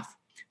behalf.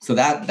 So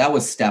that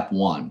was step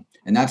one.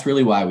 And that's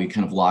really why we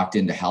kind of locked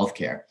into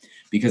healthcare,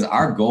 because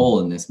our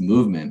goal in this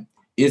movement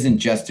isn't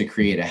just to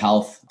create a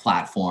health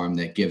platform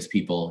that gives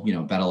people,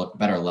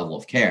 better level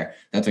of care.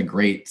 That's a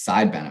great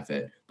side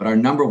benefit. But our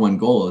number one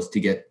goal is to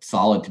get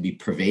Solid to be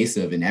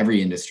pervasive in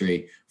every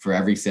industry for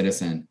every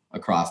citizen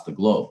across the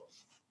globe.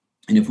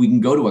 And if we can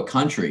go to a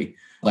country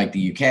like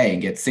the UK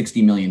and get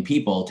 60 million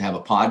people to have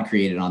a pod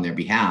created on their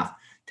behalf,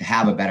 to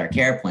have a better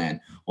care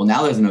plan. Well,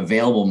 now there's an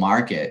available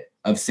market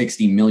of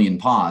 60 million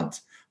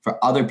pods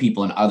for other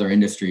people in other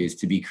industries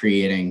to be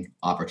creating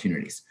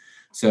opportunities.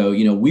 So,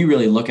 we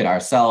really look at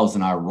ourselves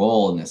and our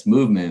role in this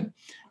movement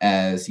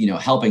as,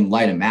 helping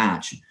light a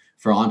match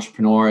for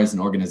entrepreneurs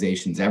and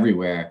organizations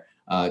everywhere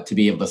to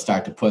be able to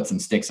start to put some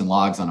sticks and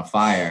logs on a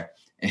fire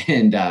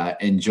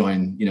and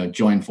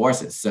join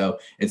forces. So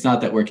it's not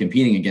that we're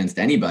competing against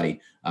anybody.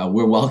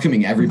 We're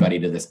welcoming everybody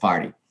to this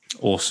party.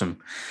 Awesome.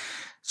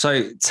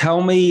 So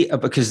tell me,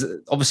 because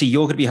obviously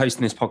you're going to be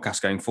hosting this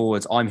podcast going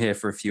forwards. I'm here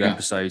for a few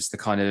episodes to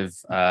kind of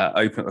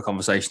open up the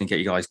conversation and get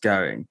you guys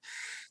going.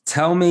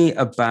 Tell me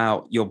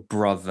about your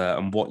brother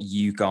and what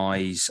you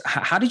guys,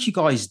 how did you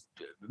guys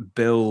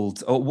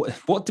build, or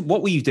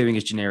what were you doing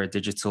as Janeiro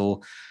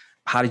Digital?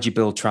 How did you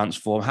build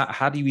Transform?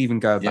 How do you even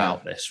go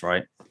about this,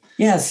 right?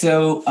 Yeah.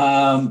 So,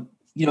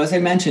 as I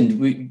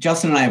mentioned,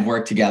 Justin and I have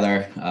worked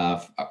together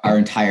our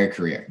entire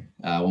career.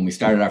 When we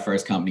started our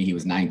first company, he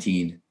was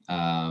 19.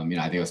 I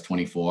think I was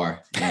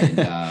 24.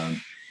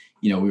 And,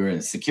 we were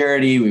in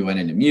security, we went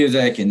into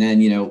music, and then,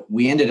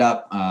 we ended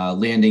up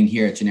landing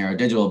here at Janeiro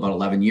Digital about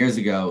 11 years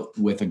ago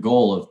with a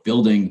goal of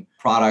building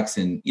products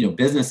and,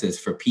 businesses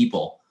for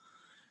people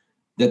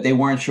that they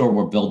weren't sure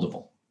were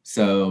buildable.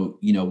 So,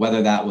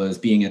 whether that was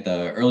being at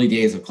the early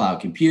days of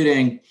cloud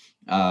computing,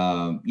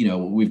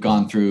 We've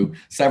gone through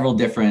several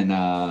different,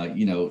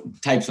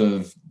 types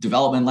of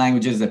development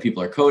languages that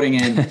people are coding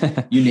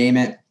in, you name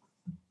it.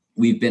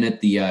 We've been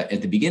at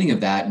the beginning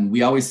of that. And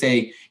we always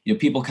say,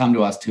 people come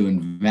to us to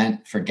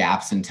invent for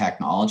gaps in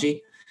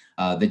technology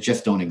that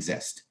just don't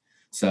exist.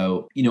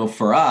 So,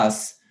 for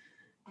us,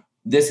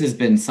 this has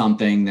been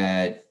something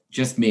that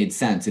just made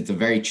sense. It's a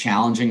very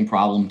challenging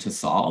problem to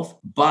solve,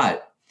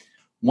 but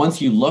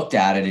once you looked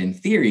at it in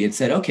theory, it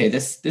said, okay,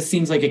 this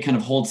seems like it kind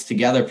of holds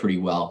together pretty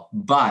well,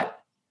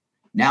 but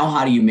now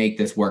how do you make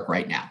this work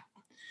right now?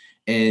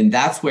 And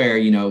that's where,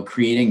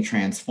 creating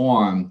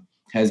Transform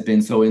has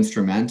been so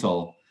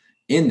instrumental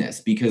in this,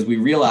 because we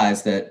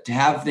realized that to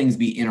have things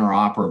be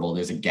interoperable,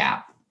 there's a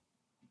gap.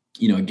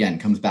 Again,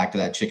 comes back to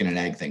that chicken and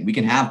egg thing. We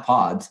can have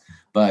pods,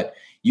 but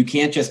you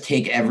can't just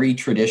take every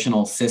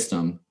traditional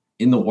system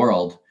in the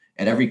world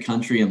at every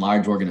country and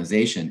large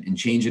organization and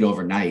change it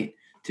overnight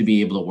to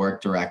be able to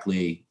work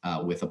directly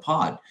with a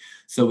pod.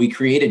 So we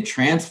created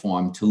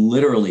Transform to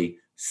literally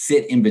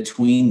sit in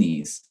between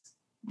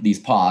these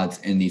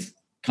pods and these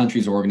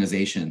countries or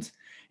organizations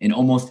and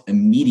almost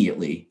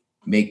immediately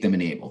make them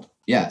enabled.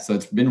 Yeah, so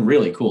it's been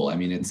really cool. I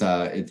mean, it's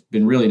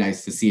been really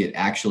nice to see it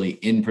actually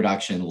in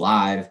production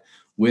live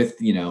with,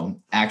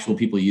 actual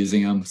people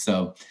using them.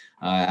 So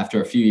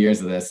after a few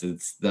years of this,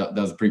 that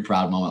was a pretty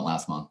proud moment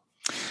last month.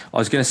 I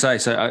was going to say,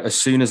 so as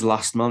soon as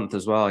last month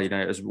as well,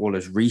 as well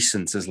as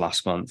recent as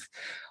last month,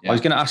 yeah. I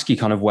was going to ask you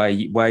kind of where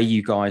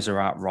you guys are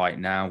at right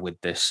now with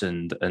this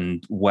and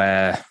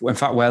where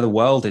the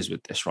world is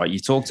with this, right? You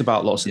talked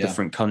about lots of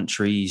different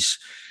countries.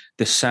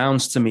 This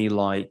sounds to me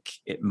like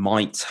it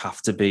might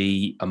have to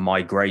be a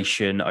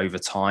migration over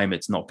time.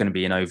 It's not going to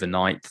be an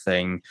overnight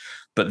thing.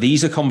 But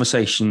these are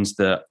conversations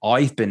that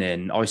I've been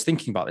in. I was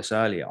thinking about this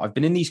earlier. I've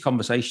been in these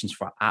conversations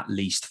for at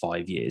least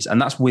 5 years.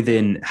 And that's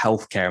within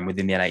healthcare and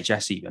within the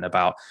NHS even,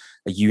 about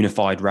a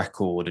unified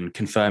record and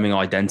confirming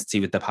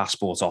identity with the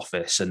passport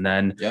office. And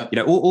then,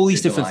 all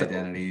these digital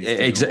different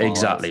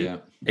identities.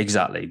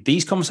 Exactly.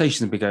 These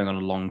conversations have been going on a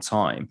long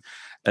time.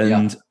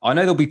 And I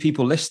know there'll be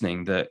people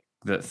listening that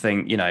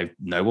think,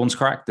 no one's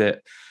cracked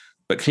it.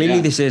 But clearly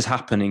this is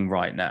happening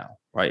right now.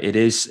 Right. It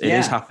is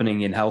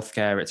happening in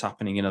healthcare. It's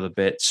happening in other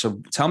bits. So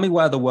tell me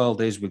where the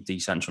world is with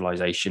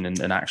decentralization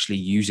and actually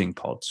using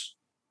pods.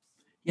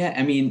 Yeah,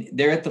 I mean,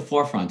 they're at the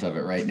forefront of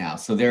it right now.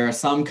 So there are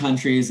some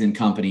countries and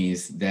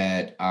companies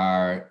that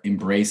are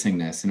embracing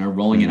this and are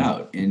rolling it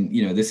out. And,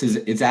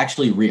 it's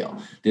actually real.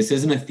 This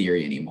isn't a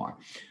theory anymore.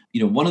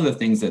 One of the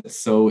things that's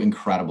so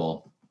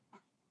incredible,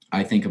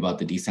 I think, about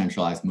the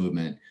decentralized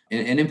movement,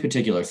 and in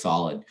particular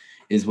Solid,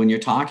 is when you're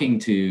talking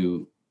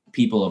to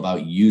people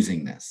about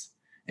using this,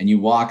 and you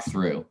walk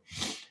through,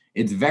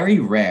 it's very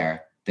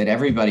rare that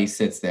everybody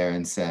sits there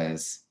and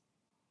says,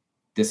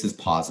 this is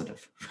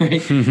positive,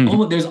 right?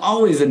 There's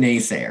always a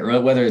naysayer,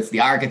 right? Whether it's the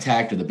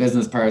architect or the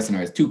business person,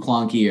 or it's too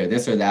clunky or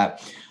this or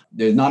that.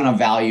 There's not enough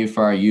value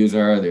for our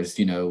user. There's,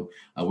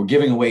 we're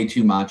giving away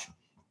too much.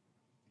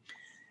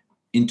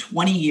 In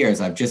 20 years,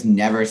 I've just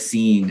never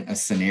seen a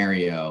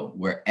scenario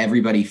where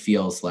everybody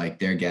feels like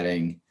they're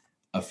getting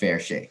a fair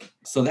shake.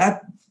 So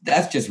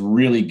that's just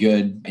really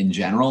good in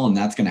general. And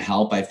that's going to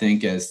help, I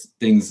think, as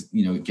things,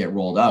 get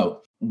rolled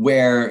out.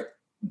 Where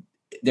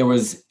there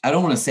was, I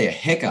don't want to say a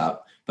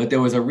hiccup, but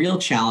there was a real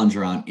challenge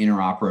around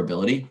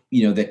interoperability,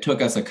 that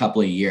took us a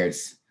couple of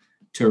years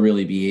to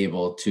really be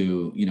able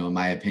to, in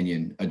my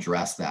opinion,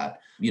 address that.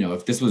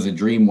 If this was a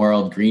dream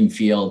world, green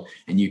field,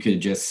 and you could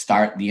just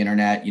start the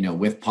internet,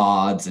 with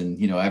pods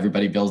and,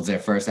 everybody builds their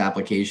first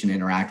application,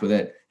 interact with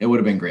it, it would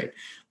have been great.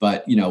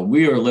 But,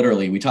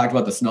 we talked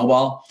about the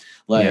snowball.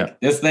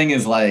 This thing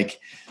is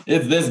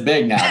it's this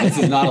big now. This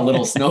is not a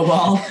little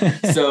snowball.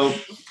 So,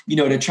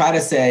 to try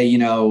to say,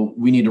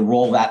 we need to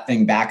roll that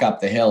thing back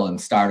up the hill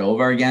and start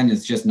over again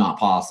is just not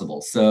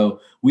possible. So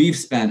we've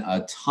spent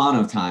a ton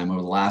of time over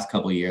the last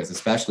couple of years,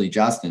 especially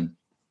Justin,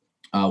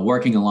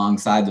 working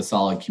alongside the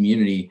Solid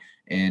community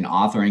and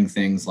authoring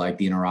things like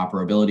the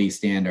interoperability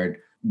standard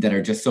that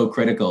are just so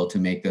critical to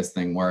make this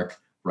thing work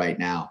right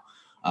now.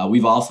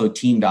 We've also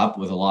teamed up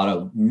with a lot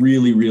of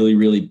really, really,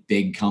 really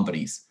big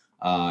companies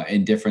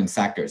in different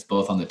sectors,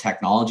 both on the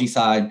technology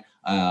side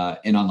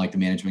and on the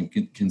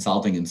management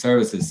consulting and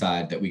services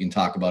side that we can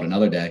talk about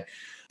another day.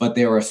 But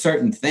there were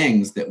certain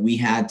things that we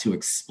had to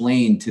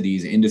explain to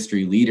these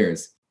industry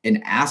leaders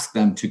and ask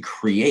them to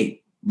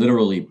create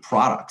literally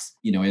products,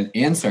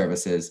 and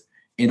services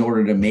in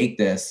order to make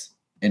this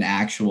an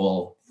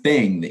actual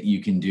thing that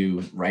you can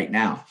do right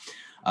now.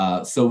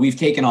 So we've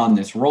taken on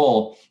this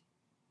role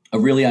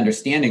of really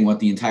understanding what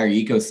the entire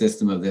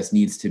ecosystem of this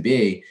needs to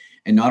be,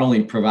 and not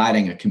only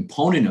providing a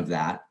component of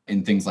that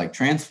in things like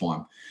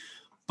Transform,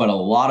 but a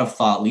lot of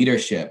thought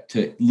leadership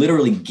to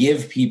literally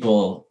give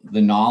people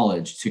the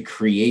knowledge to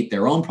create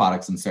their own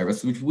products and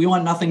services, which we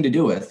want nothing to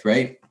do with,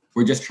 right?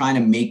 We're just trying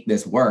to make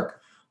this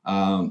work.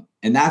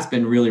 And that's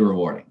been really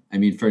rewarding. I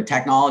mean, for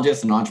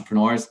technologists and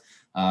entrepreneurs,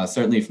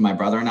 certainly for my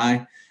brother and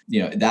I,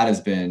 that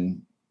has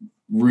been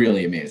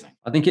really amazing.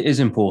 I think it is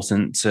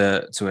important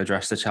to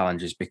address the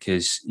challenges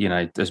because,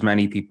 as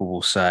many people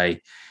will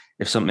say,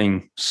 if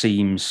something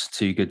seems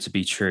too good to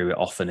be true, it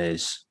often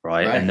is,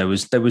 right? Right. And there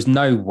was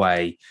no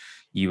way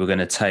you were going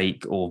to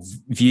take or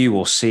view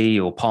or see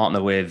or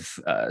partner with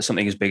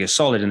something as big as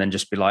Solid and then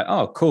just be like,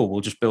 oh, cool,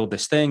 we'll just build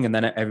this thing and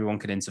then everyone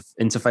can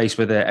interface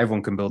with it.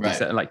 Everyone can build these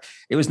things. Like,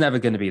 it was never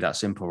going to be that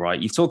simple, right?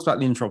 You've talked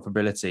about the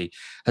interoperability.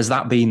 Has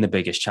that been the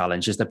biggest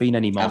challenge? Has there been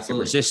any market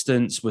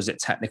resistance? Was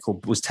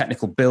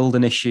technical build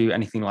an issue?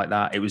 Anything like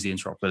that? It was the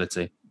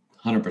interoperability.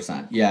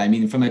 100%. Yeah. I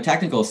mean, from a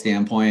technical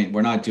standpoint,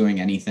 we're not doing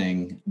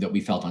anything that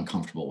we felt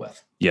uncomfortable with.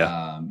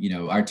 Yeah.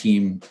 Our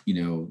team,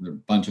 a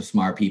bunch of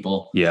smart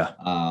people. Yeah.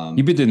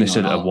 You've been doing this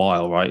a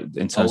while, right?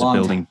 In terms of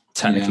building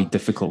technically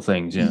difficult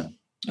things. Yeah.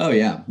 Oh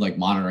yeah. Like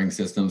monitoring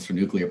systems for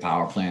nuclear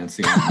power plants,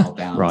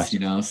 meltdowns,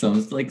 right. So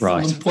it's like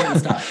some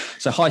important stuff.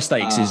 So high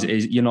stakes is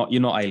you're not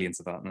alien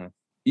to that. No.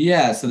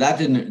 Yeah. So that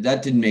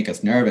didn't make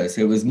us nervous.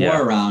 It was more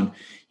around,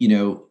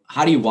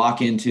 how do you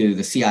walk into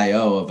the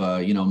CIO of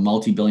a,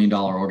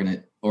 multi-billion-dollar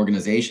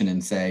organization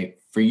and say,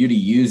 for you to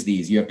use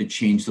these, you have to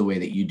change the way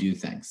that you do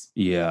things.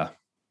 Yeah.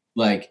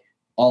 Like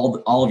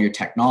all of your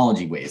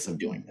technology ways of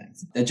doing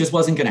things. That just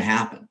wasn't going to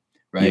happen.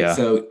 Right. Yeah.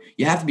 So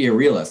you have to be a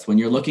realist when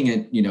you're looking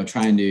at,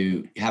 trying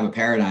to have a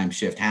paradigm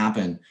shift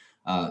happen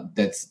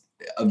that's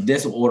of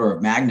this order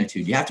of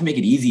magnitude. You have to make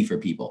it easy for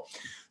people.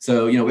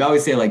 So, we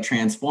always say like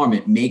transform,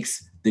 it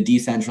makes the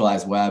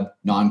decentralized web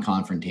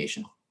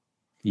non-confrontational.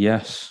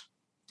 Yes.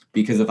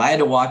 Because if I had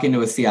to walk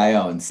into a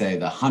CIO and say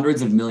the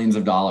hundreds of millions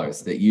of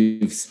dollars that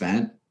you've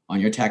spent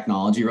on your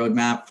technology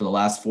roadmap for the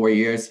last 4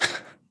 years,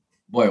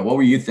 boy, what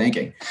were you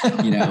thinking?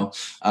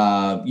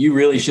 You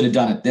really should have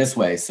done it this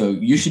way. So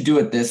you should do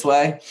it this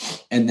way.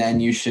 And then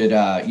you should,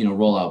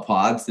 roll out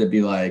pods. That'd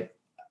be like,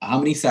 how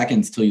many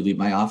seconds till you leave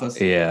my office?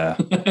 Yeah.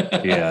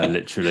 Yeah,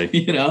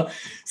 literally.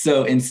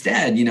 So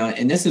instead,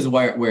 and this is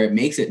where it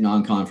makes it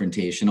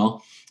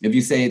non-confrontational. If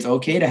you say it's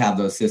okay to have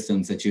those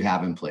systems that you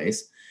have in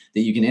place,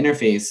 that you can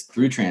interface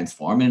through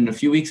Transform. And in a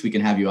few weeks, we can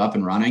have you up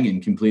and running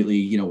and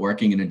completely,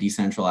 working in a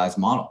decentralized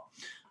model.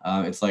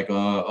 It's like,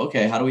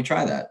 okay, how do we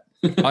try that?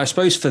 I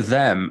suppose for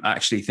them,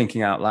 actually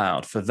thinking out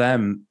loud, for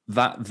them,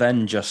 that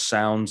then just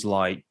sounds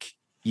like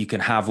you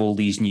can have all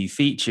these new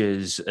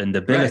features and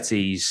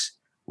abilities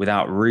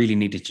without really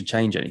needing to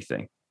change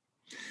anything.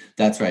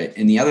 That's right.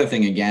 And the other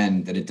thing,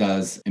 again, that it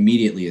does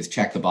immediately is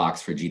check the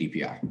box for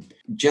GDPR.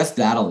 Just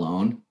that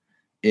alone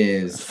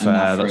is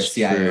enough for a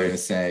CIO to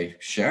say,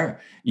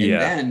 sure. And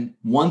then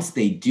once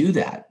they do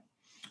that,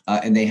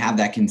 and they have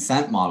that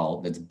consent model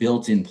that's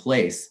built in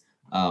place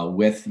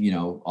with,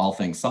 all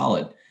things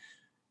Solid,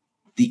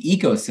 the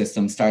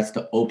ecosystem starts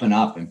to open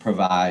up and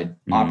provide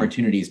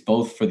opportunities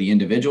both for the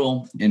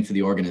individual and for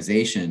the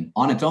organization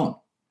on its own.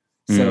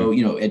 So,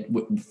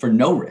 for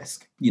no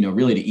risk,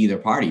 really to either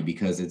party,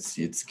 because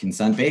it's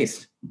consent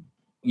based.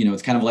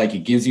 It's kind of like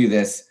it gives you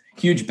this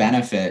huge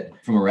benefit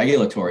from a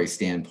regulatory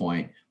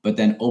standpoint, but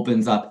then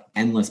opens up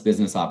endless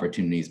business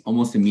opportunities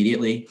almost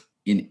immediately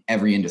in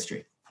every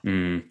industry.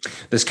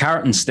 There's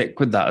carrot and stick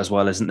with that as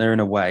well, isn't there, in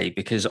a way?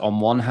 Because on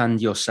one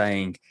hand, you're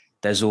saying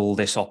there's all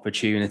this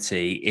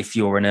opportunity. If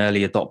you're an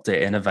early adopter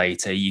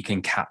innovator, you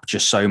can capture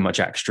so much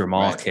extra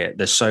market. Right.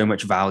 There's so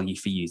much value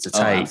for you to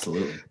take.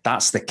 Absolutely.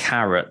 That's the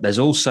carrot. There's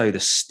also the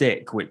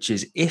stick, which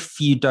is if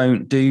you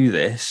don't do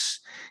this,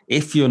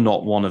 if you're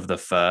not one of the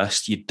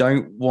first, you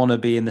don't want to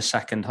be in the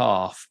second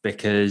half,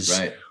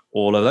 because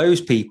all of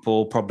those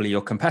people, probably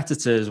your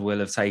competitors, will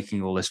have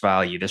taken all this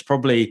value. There's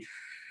probably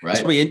It's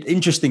probably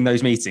interesting,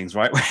 those meetings,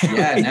 right?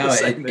 Yeah, no,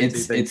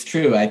 it's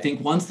true. I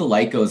think once the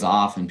light goes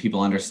off and people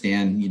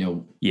understand,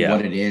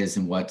 what it is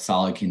and what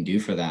Solid can do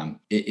for them,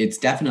 it's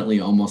definitely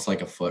almost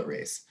like a foot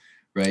race,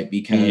 right?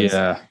 Because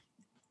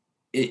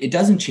it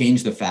doesn't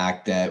change the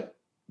fact that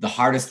the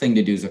hardest thing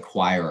to do is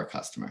acquire a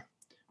customer,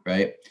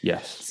 right?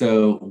 Yes.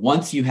 So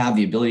once you have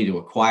the ability to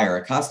acquire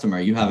a customer,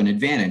 you have an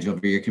advantage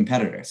over your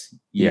competitors.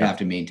 You have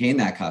to maintain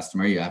that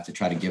customer. You have to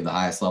try to give the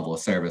highest level of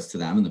service to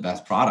them and the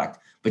best product,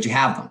 but you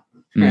have them.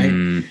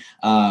 Right.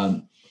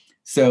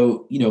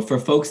 So, for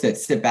folks that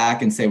sit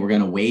back and say, we're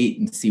going to wait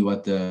and see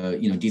what the,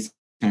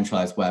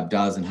 decentralized web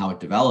does and how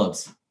it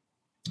develops,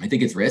 I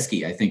think it's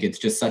risky. I think it's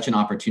just such an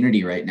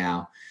opportunity right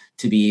now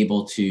to be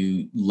able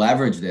to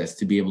leverage this,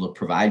 to be able to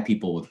provide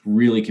people with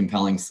really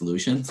compelling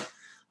solutions.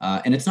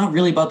 And it's not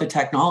really about the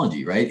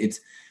technology, right?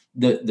 It's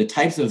the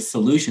types of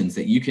solutions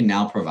that you can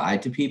now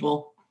provide to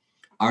people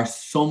are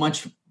so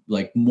much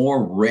like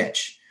more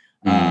rich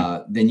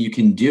than you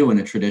can do in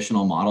a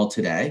traditional model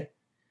today.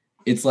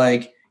 It's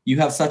like you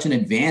have such an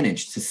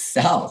advantage to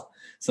sell.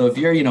 So if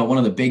you're, one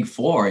of the big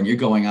four and you're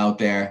going out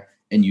there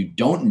and you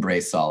don't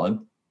embrace Solid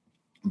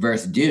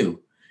versus do,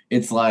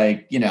 it's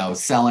like,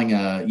 selling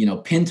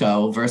a,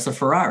 Pinto versus a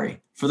Ferrari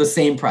for the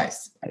same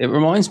price. It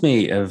reminds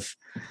me of,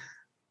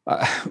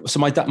 so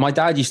my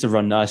dad used to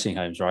run nursing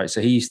homes, right?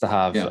 So he used to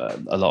have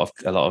a lot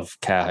of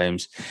care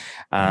homes,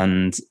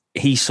 and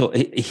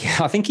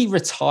I think he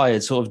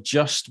retired sort of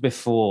just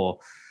before.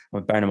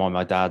 Bearing in mind,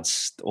 my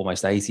dad's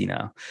almost 80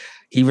 now.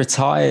 He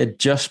retired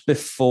just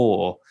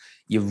before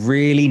you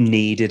really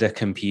needed a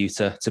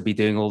computer to be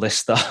doing all this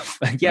stuff.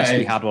 Yes, Right.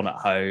 we had one at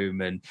home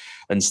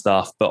and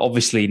stuff, but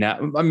obviously now,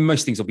 I mean,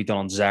 most things will be done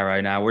on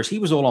Xero now, whereas he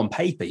was all on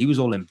paper, he was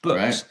all in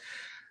books. Right.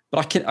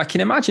 But I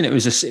can imagine it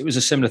was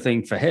a similar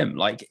thing for him.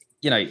 Like,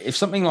 you know, if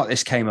something like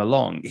this came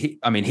along,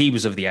 he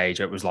was of the age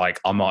it was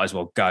like, I might as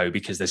well go,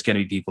 because there's going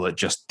to be people that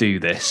just do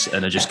this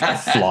and are just going to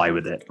fly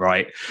with it,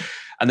 right?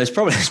 And there's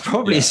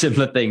probably a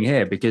similar thing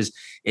here, because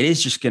it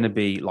is just going to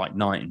be like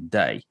night and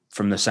day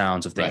from the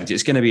sounds of things. Right.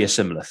 It's going to be a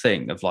similar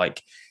thing of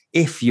like,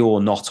 if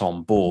you're not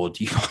on board,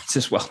 you might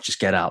as well just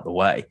get out of the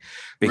way,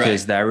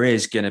 because there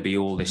is going to be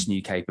all this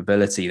new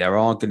capability. There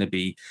are going to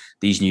be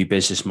these new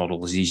business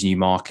models, these new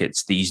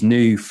markets, these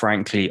new,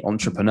 frankly,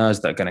 entrepreneurs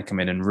that are going to come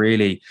in and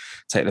really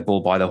take the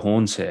bull by the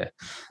horns here.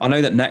 I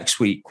know that next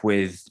week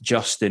with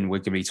Justin, we're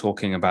going to be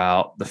talking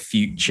about the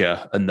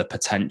future and the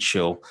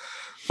potential.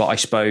 But I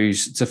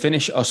suppose to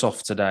finish us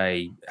off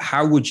today,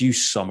 how would you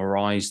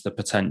summarize the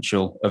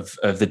potential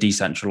of the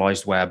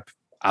decentralized web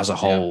as a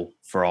whole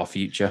for our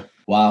future?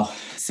 Wow.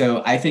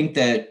 So I think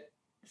that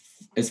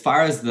as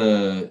far as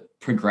the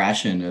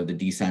progression of the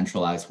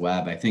decentralized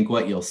web, I think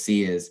what you'll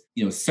see is,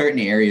 certain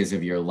areas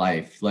of your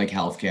life, like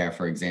healthcare,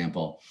 for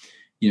example,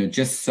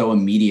 just so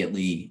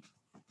immediately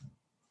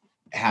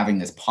having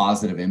this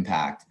positive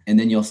impact. And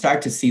then you'll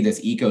start to see this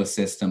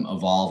ecosystem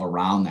evolve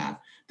around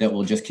that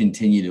will just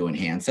continue to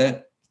enhance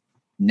it.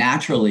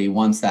 Naturally,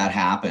 once that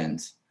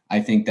happens,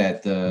 I think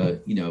that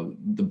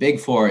the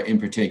big four in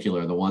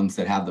particular, the ones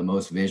that have the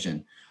most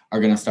vision, are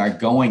going to start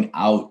going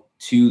out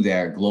to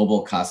their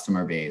global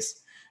customer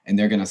base, and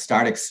they're going to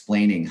start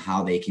explaining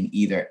how they can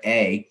either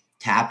A,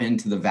 tap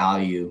into the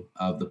value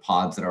of the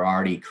pods that are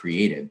already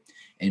created,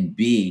 and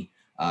B,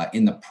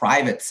 in the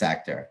private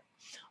sector,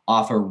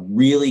 offer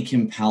really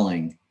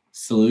compelling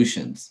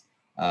solutions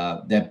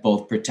that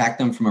both protect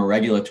them from a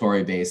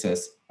regulatory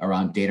basis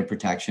around data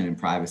protection and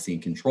privacy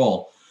and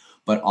control,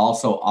 but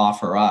also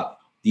offer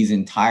up these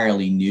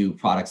entirely new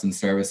products and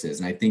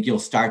services. And I think you'll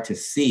start to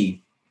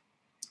see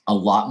a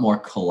lot more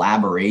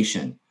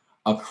collaboration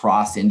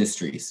across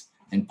industries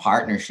and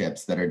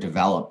partnerships that are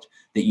developed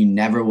that you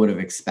never would have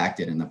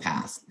expected in the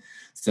past.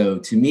 So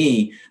to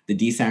me, the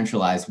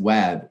decentralized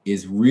web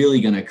is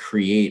really going to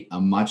create a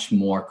much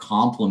more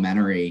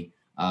complementary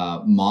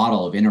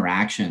model of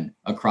interaction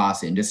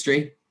across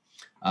industry.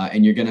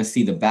 And you're going to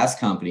see the best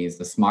companies,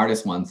 the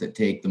smartest ones that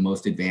take the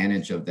most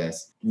advantage of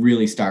this,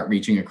 really start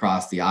reaching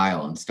across the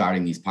aisle and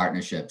starting these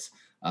partnerships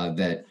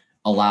that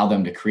allow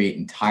them to create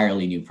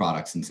entirely new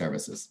products and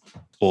services.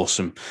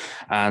 Awesome.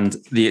 And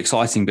the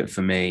exciting bit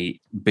for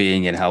me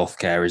being in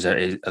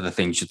healthcare are the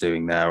things you're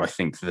doing there. I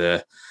think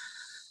the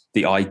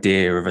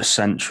idea of a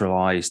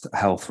centralized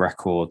health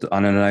record,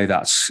 and I know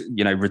that's,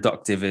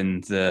 reductive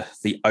in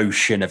the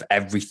ocean of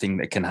everything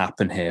that can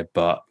happen here,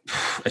 but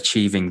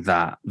achieving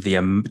that,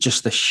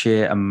 just the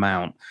sheer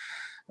amount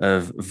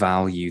of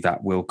value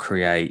that will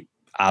create,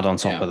 add on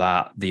top of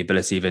that, the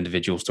ability of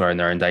individuals to own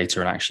their own data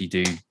and actually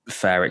do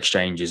fair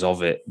exchanges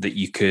of it, that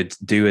you could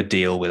do a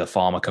deal with a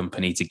pharma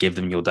company to give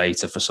them your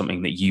data for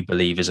something that you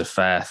believe is a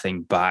fair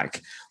thing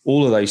back.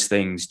 All of those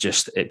things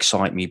just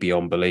excite me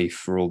beyond belief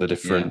for all the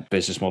different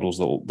business models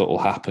that will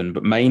happen,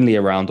 but mainly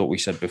around what we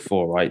said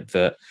before, right?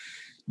 That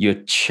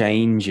you're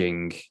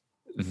changing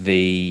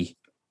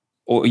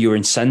or you're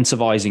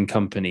incentivizing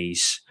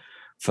companies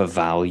for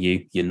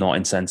value. You're not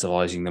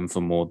incentivizing them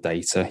for more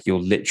data. You're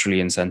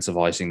literally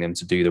incentivizing them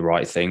to do the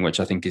right thing, which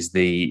I think is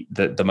the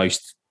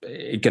most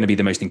going to be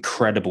the most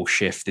incredible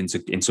shift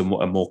into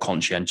a more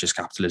conscientious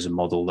capitalism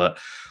model that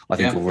I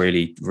think will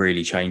really,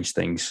 really change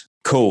things.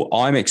 Cool.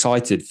 I'm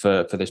excited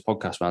for this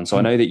podcast, man. So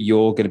I know that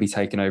you're going to be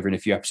taking over in a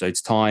few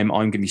episodes' time.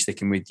 I'm going to be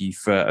sticking with you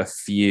for a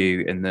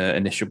few in the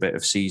initial bit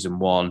of season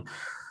 1.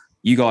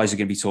 You guys are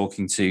going to be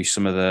talking to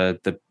some of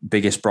the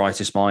biggest,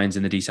 brightest minds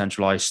in the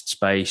decentralized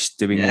space,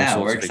 doing all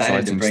sorts of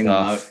exciting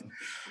stuff.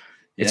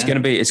 It's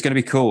going to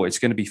be cool. It's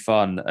going to be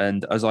fun.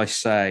 And as I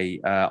say,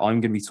 I'm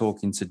going to be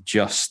talking to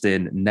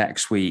Justin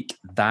next week.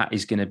 That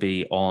is going to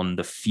be on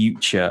the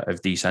future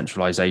of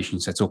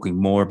decentralization. So talking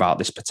more about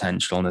this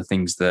potential and the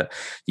things that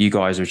you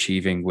guys are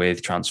achieving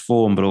with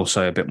Transform, but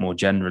also a bit more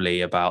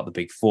generally about the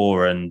big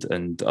four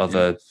and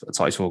other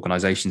types of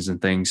organizations and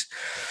things.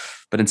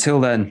 But until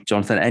then,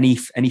 Jonathan, any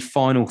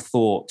final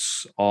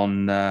thoughts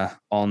on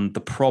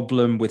the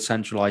problem with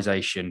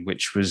centralization,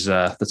 which was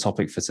the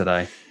topic for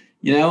today?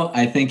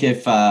 I think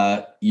if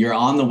you're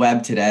on the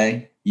web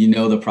today,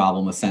 the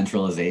problem with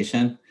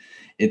centralization.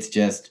 It's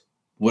just,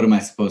 what am I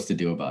supposed to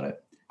do about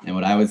it? And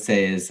what I would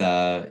say is,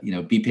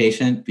 be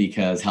patient,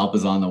 because help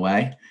is on the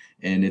way,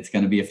 and it's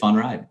going to be a fun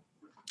ride.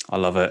 I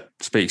love it.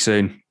 Speak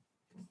soon.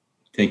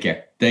 Take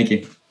care. Thank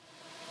you.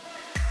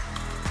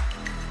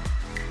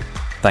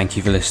 Thank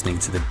you for listening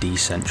to the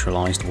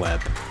Decentralized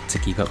Web. To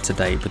keep up to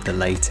date with the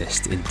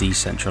latest in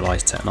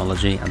decentralized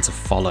technology and to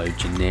follow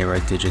Janeiro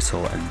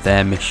Digital and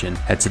their mission,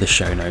 head to the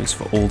show notes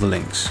for all the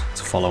links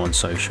to follow on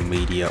social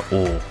media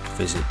or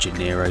visit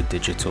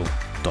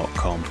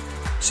janeirodigital.com.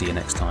 See you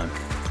next time.